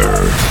Punisher.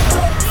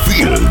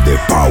 Feel the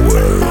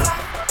power.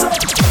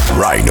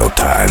 Rhino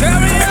time.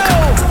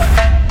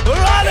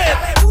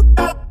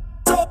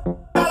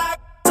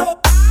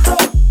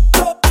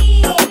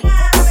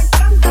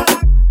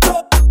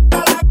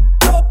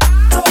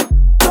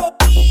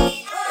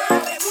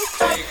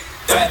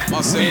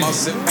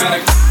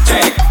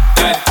 Take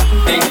that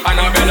thing,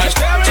 Annabella.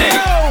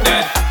 Take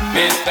that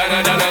Miss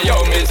Donna,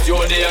 yo, Miss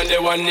Jody, and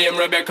the one named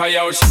Rebecca,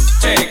 yo.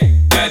 Take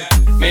that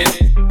Miss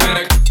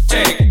Donna.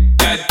 Take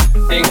that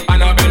thing,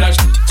 Annabella.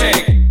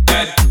 Take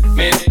that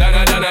Miss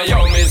Donna,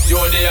 yo, Miss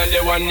Jody, and the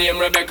one named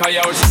Rebecca,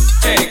 yo.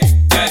 Take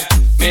that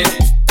Miss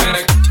Donna.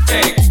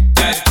 Take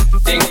that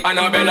thing,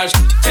 Annabella.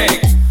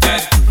 Take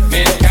that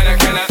Miss Donna,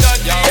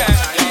 yo.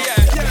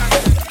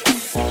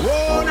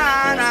 Oh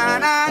na na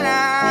na na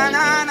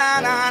na na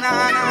na na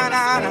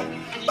na na.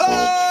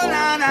 Oh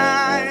na na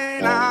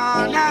na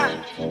na.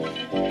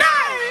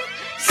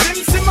 Sim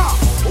Simma,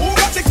 who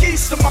got the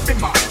keys to my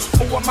bimmer?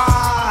 Who am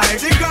I?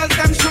 The girls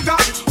them sugar.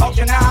 How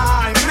can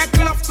I make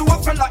love to a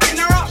fella in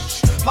a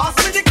rush? Pass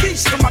me the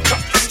keys to my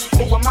truck.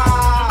 Who am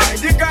I?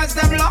 The girls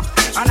them love,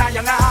 and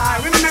I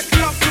we make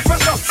love to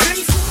fresh up.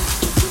 Sim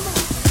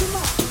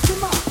Simma,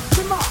 Simma,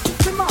 Simma,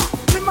 Simma,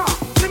 Simma,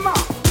 Simma,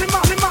 Simma,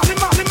 Simma, Simma,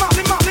 Simma, Simma,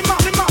 Simma,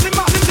 Simma, Simma,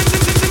 Simma,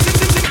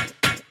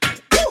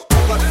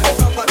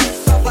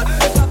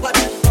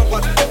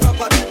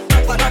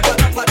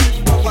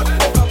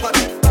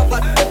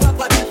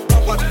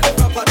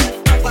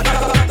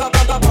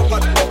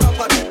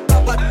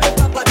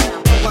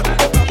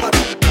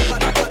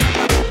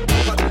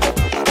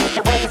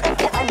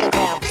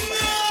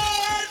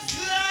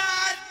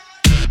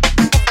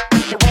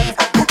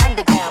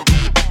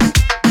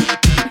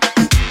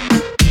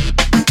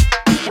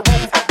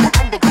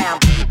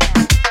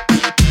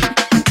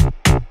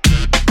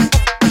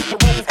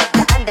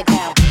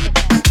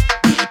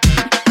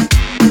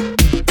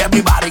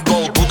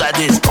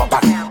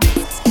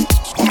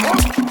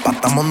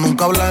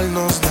 Nunca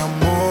hablarnos de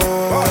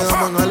amor,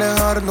 déjame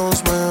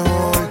alejarnos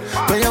mejor.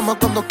 Me llama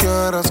cuando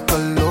quieras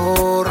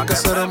calor, que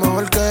será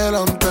mejor que el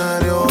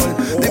anterior.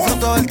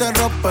 Disfruto verte en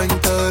ropa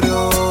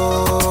interior,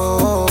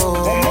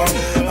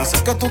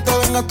 hace que tú te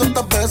vengas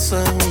tantas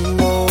veces un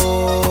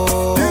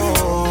gol.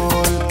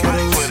 Quiero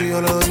ir si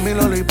yo le doy mi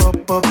lollipop,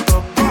 pop,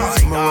 pop, pop.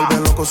 Si me vuelve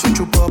loco si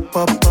chupa,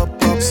 pop, pop,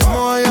 pop.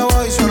 Somos allá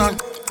abajo y suenan.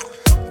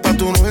 Pa'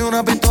 tu novio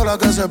una pistola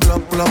que se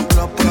plop, plop,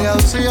 plop. Ella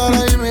si yo le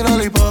doy mi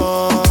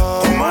lollipop,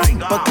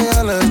 pa' que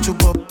ella le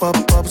chupa, pop,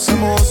 pop. Se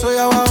mozo y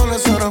abajo le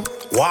suena.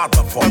 What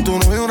the fuck? Pa' tu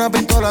novio una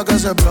pistola que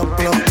se plop,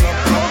 plop, plop,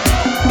 plop.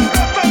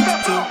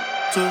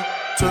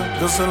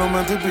 Yo se lo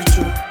metí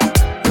piche.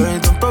 Le di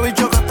tanto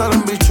bicho que hasta la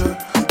embiche.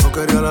 No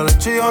quería la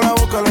leche y ahora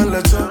busca la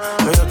leche.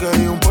 Ella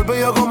quería un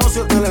polvillo como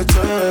 7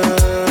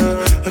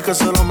 leches. Es que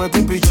se lo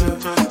metí piche.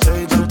 Le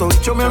di tanto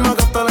bicho mi alma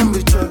que hasta la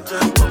embiche.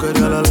 No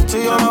quería la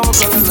leche y ahora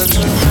busca la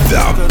leche.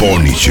 The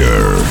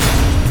Punisher.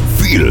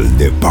 Feel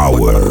the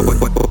power.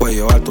 Voy a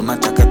llevarte una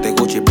chaqueta y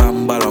Gucci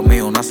Bamba. Lo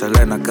mío una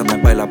Selena que me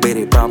baila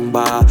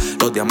biribamba.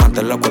 Los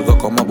diamantes los cuelgo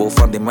como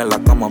bufanda y me la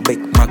como Big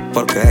Mac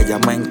porque ella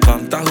me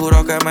encanta.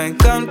 Juro que me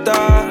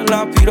encanta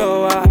la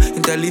piroba.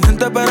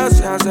 Inteligente pero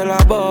se hace la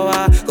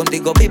boba.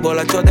 Contigo vivo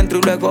la echo dentro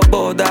y luego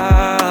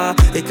boda.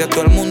 Y que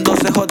todo el mundo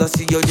se joda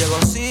si yo llego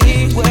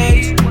sin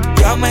ways.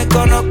 Ya me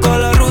conozco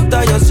la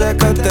ruta, yo sé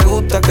que te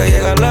gusta que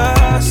llegue a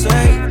las 6.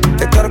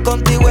 Estar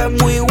contigo es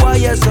muy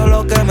guay, eso es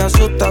lo que me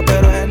asusta,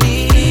 pero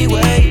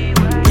anyway.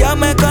 Ya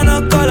me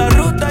conozco la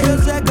ruta, yo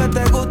sé que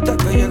te gusta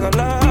que llegue a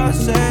las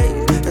 6.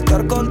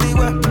 Estar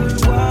contigo es muy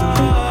guay.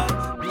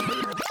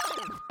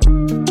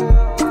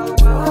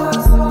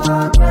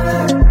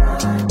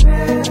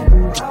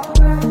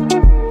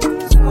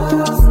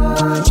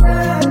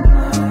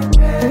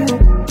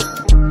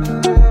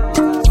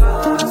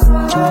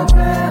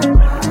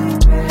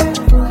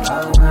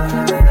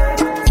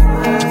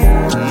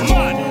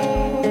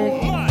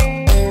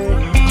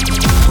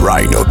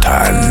 Rhino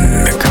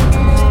Time.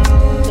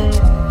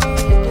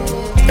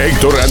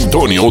 Héctor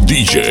Antonio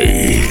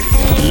DJ.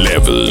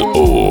 Level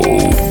O.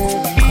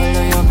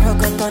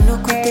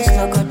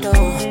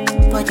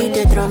 Body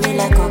they draw me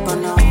like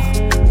coconut.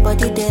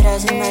 Body they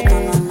rise in my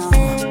tono.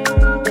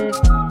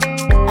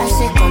 I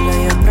say color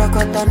your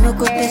brocoto, no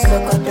good this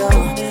locoto.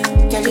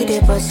 Jelly they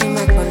bossy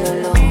my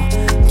pololo.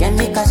 Can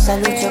make a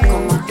salute your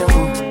comodo.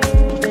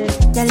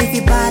 Jelly fi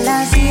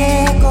balance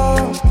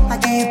ego. I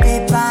give you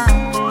paper.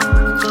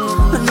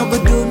 No go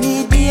do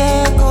me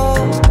Diego.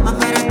 My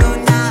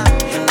Maradona.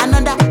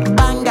 Another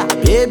banger.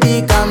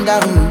 Baby calm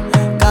down,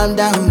 calm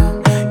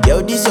down.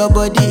 Yo, this your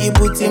body, it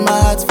puts in my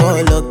heart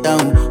for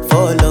lockdown,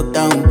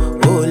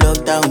 oh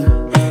lockdown.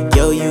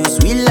 Yo, you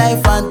sweet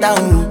life,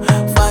 phantom.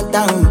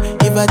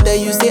 If I tell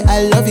you say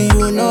I love you,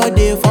 you know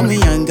they for me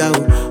young girl,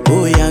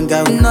 oh young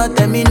girl. No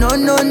tell me no,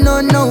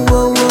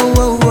 oh.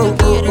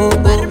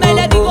 Me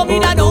le digo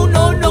mira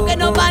no, que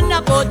no van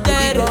a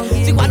poder.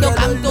 Si cuando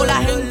canto la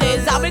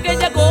gente sabe que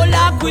llegó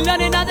la queen, la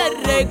nena de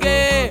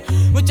reggae.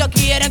 Muchos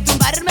quieren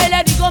tumbarme,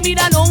 le digo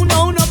digo, mira, no,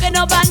 que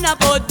no van a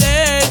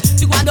poder.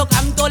 Si cuando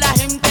canto la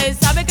gente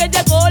sabe que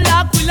llegó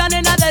la Queen, la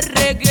nena de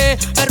reggae.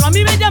 Pero a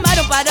mí me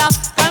llamaron para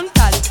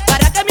cantar,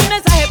 para que mi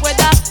mensaje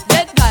pueda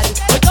llegar.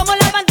 Hoy como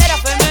la bandera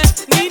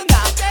femenina,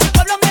 el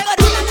pueblo me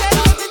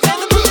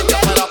yo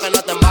espero que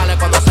no te embales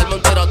cuando salme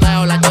un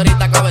tiroteo. La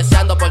chorita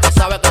cabeceando porque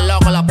sabe que el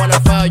loco la pone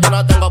feo. Yo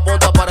no tengo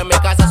puntos, pero en mi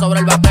casa sobre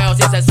el bateo.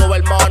 Si se sube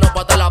el mono,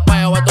 pues te la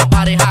peo. Esto es un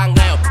party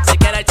jangueo. Si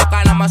quieres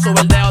chocar, nada más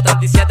sube el dedo.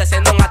 37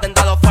 siendo un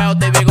atentado feo.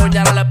 TV Gun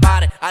ya no le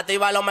pare.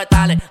 Activa los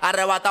metales.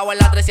 Arrebatado en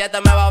la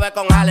 37 me va a ver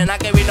con Allen.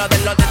 Aquí vino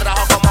del norte y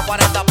trajo como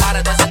 40 pares.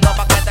 Estoy haciendo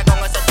paquete con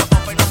ese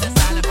choco y no se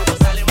sale. Cuando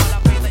salimos a la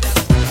pista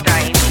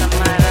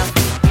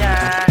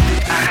ya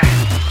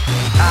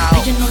a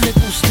ella no le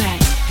gusta el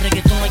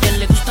reggaetón, a ella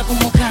le gusta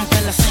como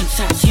canta la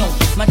sensación.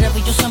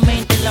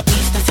 Maravillosamente la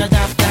pista se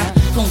adapta,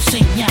 con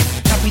señal,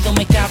 rápido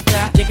me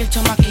capta. Llega el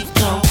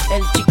chamaquito,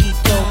 el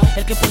chiquito,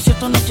 el que por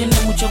cierto no tiene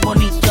mucho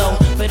bonito,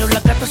 pero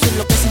las gatas se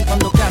enloquecen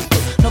cuando canto.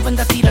 No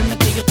venga a tirarme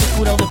que yo estoy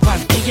curado de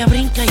parte. Ella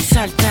brinca y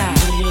salta,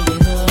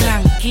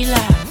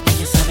 tranquila,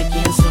 ella sabe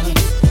quién soy.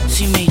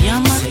 Si me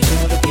llama,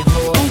 seguro que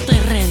voy. Ponte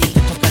ready, te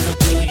toca lo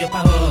tuyo, yo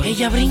pago.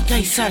 Ella brinca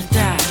y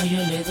salta,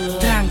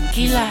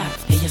 tranquila,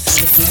 ella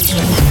sabe quién soy.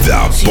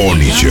 The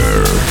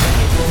Punisher,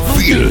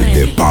 feel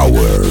the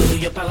power.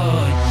 Yo pago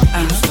hoy.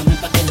 Búscame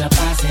pa' que la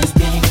pases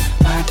bien,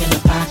 pa' que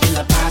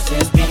la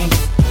pases bien.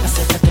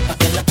 Acércate pa'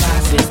 que la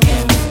pases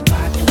bien,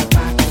 pa' que la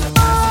pases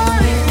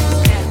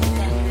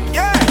bien.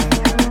 Yeah,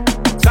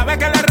 sabe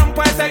que le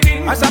rompo ese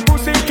game a esa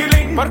pussy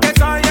killing, porque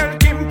soy el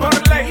king por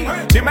ley.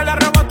 Si me la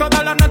robo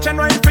toda la noche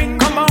no hay fin,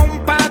 como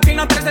un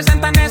patino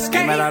 360 en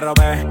skate. Si me la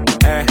robé,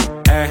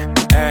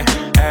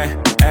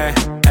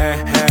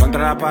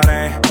 contra la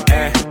pared,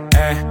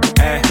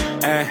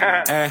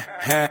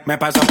 me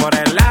pasó por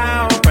el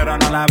lado, pero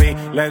no la vi.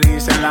 Le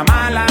dicen la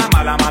mala,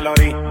 mala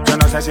malorí. Yo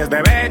no sé si es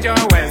de bello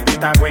o es de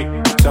Itagüí.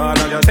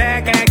 Solo yo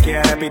sé que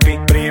quiere pipí.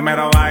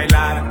 Primero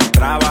bailar,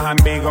 trabaja en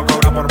Vigo,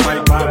 cobra por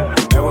PayPal.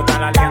 Le gusta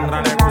la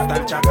liendra, le gusta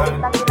el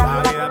chacal.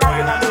 La vida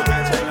buena, no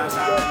piensa en la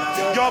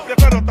sal. Yo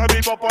prefiero estar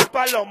vivo por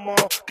palomo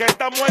que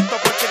estar muerto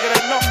por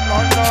tigre. No.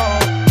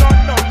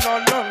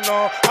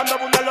 Ando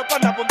abundando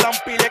para abundar un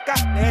pile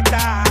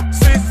caneta.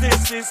 Sí.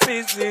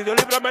 Dios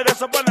líbrame de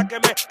esos panas que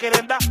me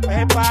quieren dar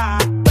pepa.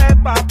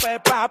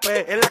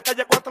 En la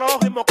calle 4 ojos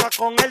y moca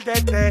con el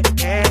DT.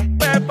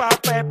 Pepa.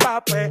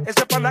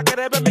 Ese pana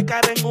quiere ver mi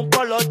cara en un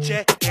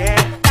poloche.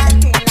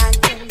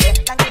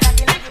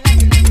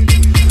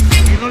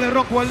 Y no le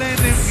roco al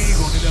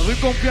enemigo, ni le doy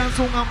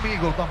confianza a un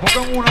amigo. Tampoco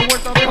en una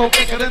vuelta dejo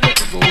que queden de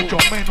pico. Mucho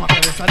menos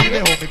antes de salir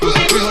dejo mi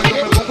crucifijo. Yo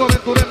me pongo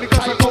aventura en mi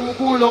casa como un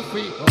culo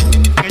fijo.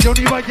 Que yo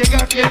no iba a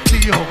llegar, ¿quién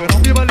dijo? Que no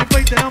me iba a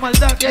limpiar y te da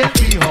maldad, ¿quién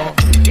dijo?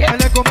 Me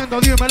le comiendo a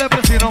Dios y me le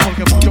presionó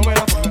porque mucho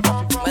verá.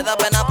 Me da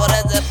pena por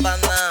ese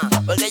pana,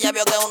 porque ella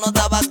vio que uno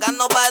está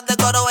bacano. Pa' este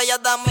coro ella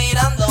está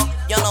mirando.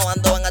 Yo no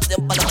ando en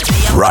acción para la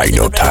metilla.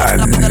 RHINO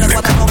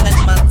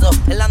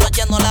En la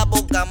noche no la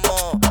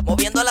buscamos,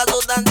 moviendo la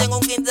sustancia en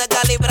un 15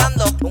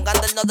 calibrando. Un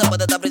cartel no se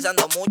puede estar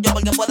frisando mucho,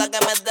 porque pueda que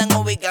me estén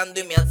ubicando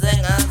y me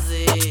hacen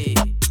así.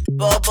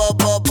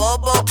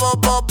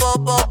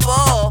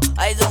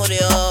 Ahí se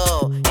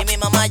murió y mi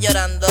mamá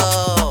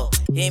llorando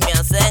y me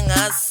hacen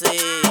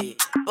así.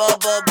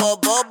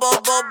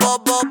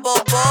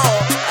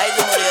 Ahí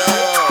se murió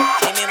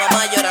y mi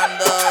mamá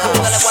llorando.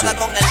 Nunca le guarda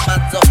con el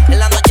mazo. En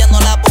la noche no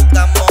la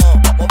buscamos,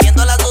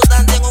 moviendo la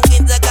sustancia en un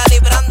 15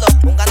 calibrando.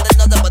 Un cartel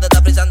no se puede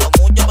estar frisando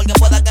mucho, porque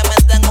pueda que me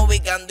estén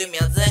ubicando y me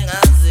hacen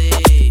así.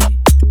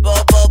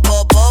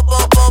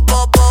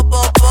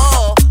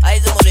 Ahí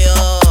se murió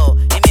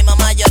y mi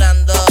mamá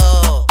llorando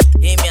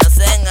y me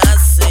hacen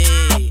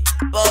así.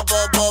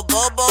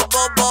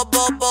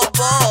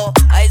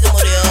 Ahí se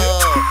murió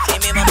y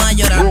mi mamá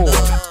llorando.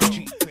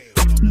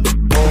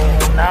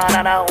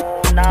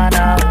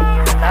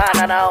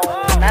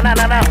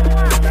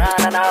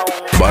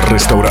 Bar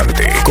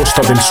Restaurante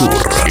Costa del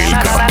Sur, El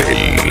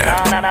Cartel.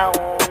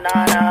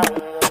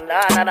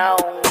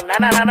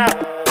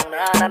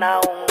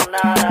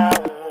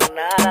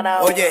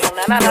 Oye,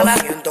 yo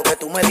siento que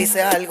tú me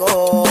dices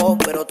algo,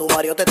 pero tu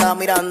Mario te está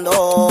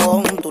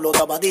mirando, tú lo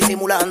estabas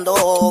disimulando.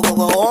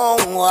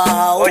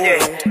 Oye,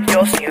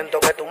 yo siento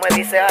que tú me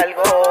dices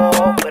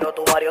algo, pero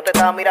tu Mario te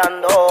está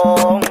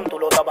mirando, tú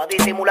lo estabas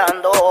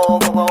disimulando.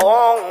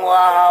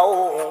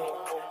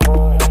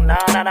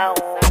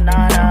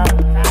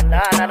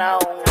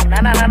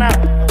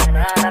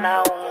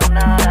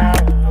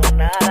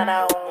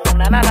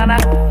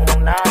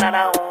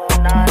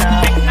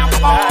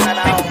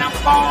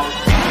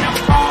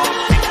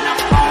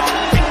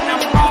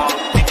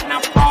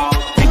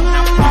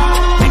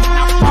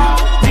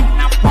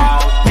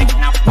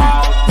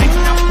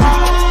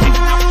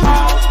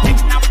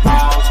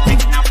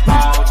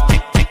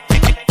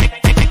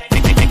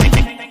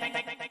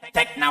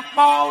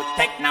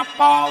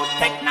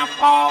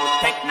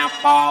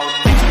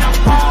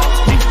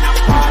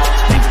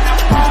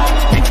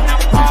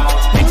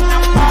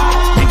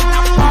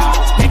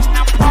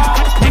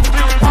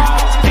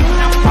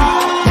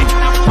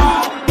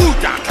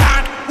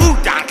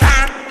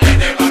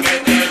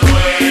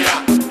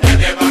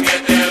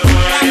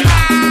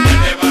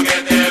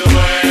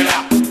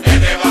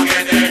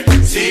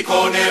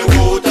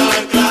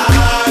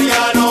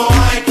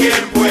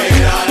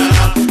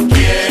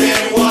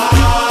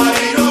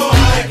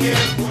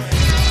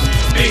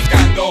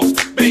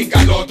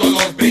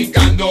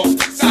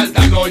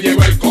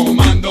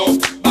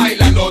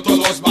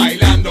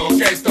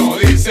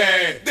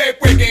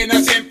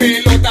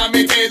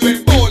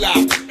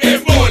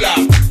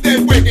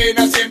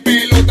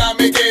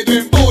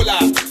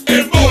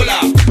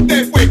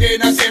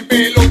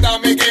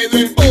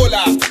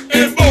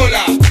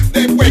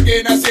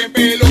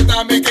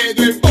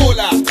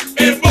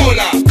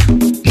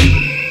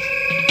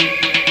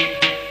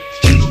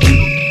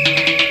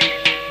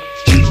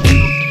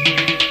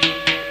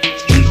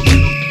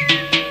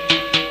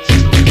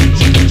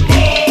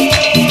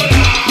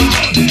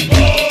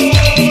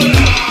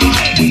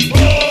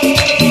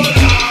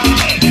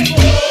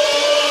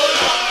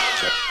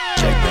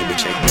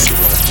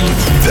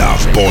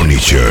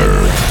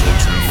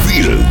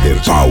 The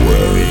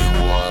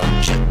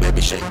Power. Shake, baby,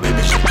 shake,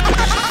 baby, shake.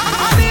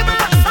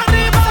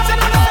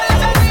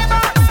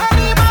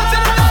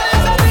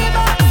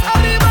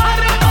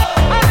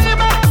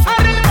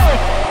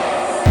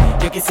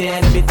 Yo quisiera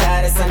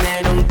invitar a esa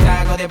nena un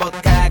trago de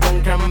vodka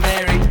con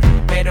cranberry,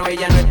 pero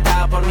ella no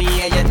está por mí,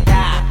 ella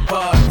está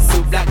por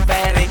su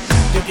Blackberry.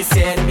 Yo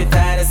quisiera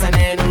invitar a esa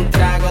nena un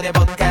trago de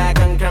vodka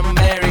con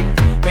cranberry,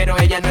 pero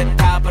ella no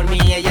está por mí,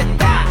 ella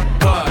está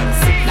por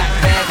su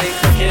Blackberry.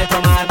 No quiere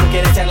tomar, no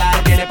quiere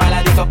charlar, viene para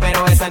la disco,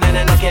 pero esa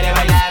nena no quiere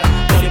bailar.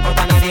 No le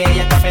importa a nadie,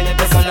 ella está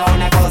pendiente solo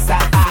una cosa,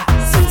 a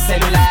su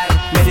celular.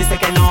 Me dice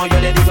que no, yo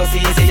le digo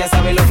sí, si ella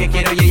sabe lo que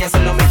quiero y ella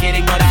solo me quiere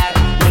ignorar.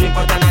 No le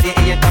importa a nadie,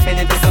 ella está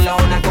pendiente solo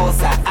una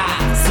cosa, a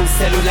su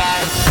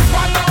celular.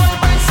 Cuando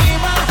vuelva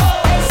encima,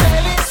 el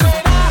celi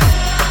suena,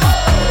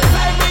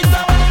 la invito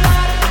a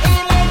bailar y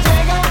le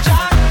llega un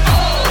chat.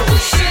 Oh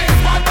shit.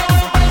 Cuando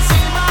vuelva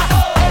encima,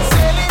 el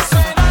celi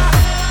suena,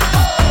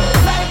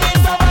 la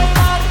invito a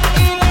bailar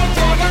y le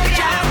llega un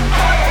chat.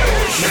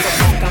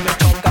 Me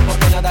choca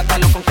porque nada está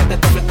loco que te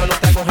tomes con los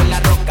tragos en la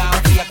roca.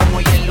 Fría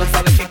como hielo,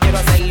 sabes que quiero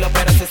hacerlo,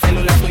 pero ese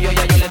celular tuyo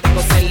ya yo le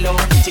tengo celo.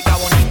 Chica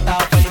bonita,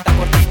 pelita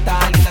cortita,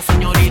 linda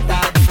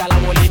señorita, dita la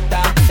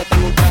bolita. Te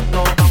tengo un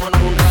trato,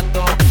 vámonos un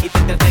rato y te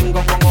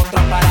entretengo con otro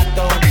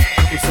aparato.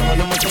 Y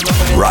solo me tengo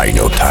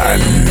RHINO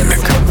time.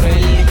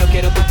 Yo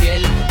quiero tu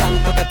piel,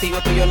 tanto castigo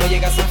tuyo no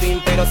llega a su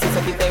fin, pero si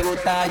a ti te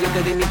gusta, yo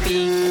te doy mi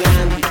pin.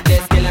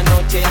 Antes que la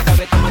noche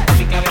acabe, toma tu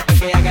pica, ves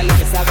que haga lo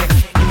que sabe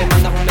y me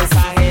mandas un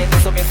mensaje de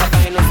eso que saca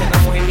y nos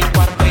cerramos en mi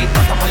cuarto y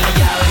tocamos la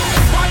llave.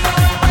 Cuando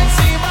vuelva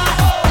encima,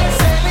 el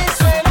celi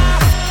suena,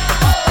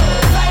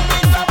 la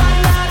invito a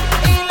bailar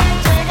y le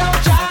llega un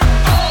chat.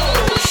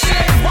 Oh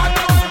shit.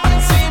 Cuando vuelva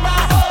encima,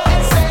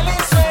 el celi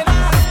suena,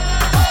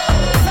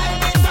 la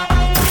invito a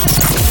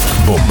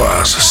bailar.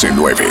 Bombas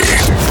C9.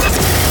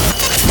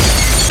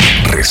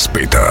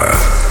 Respeta.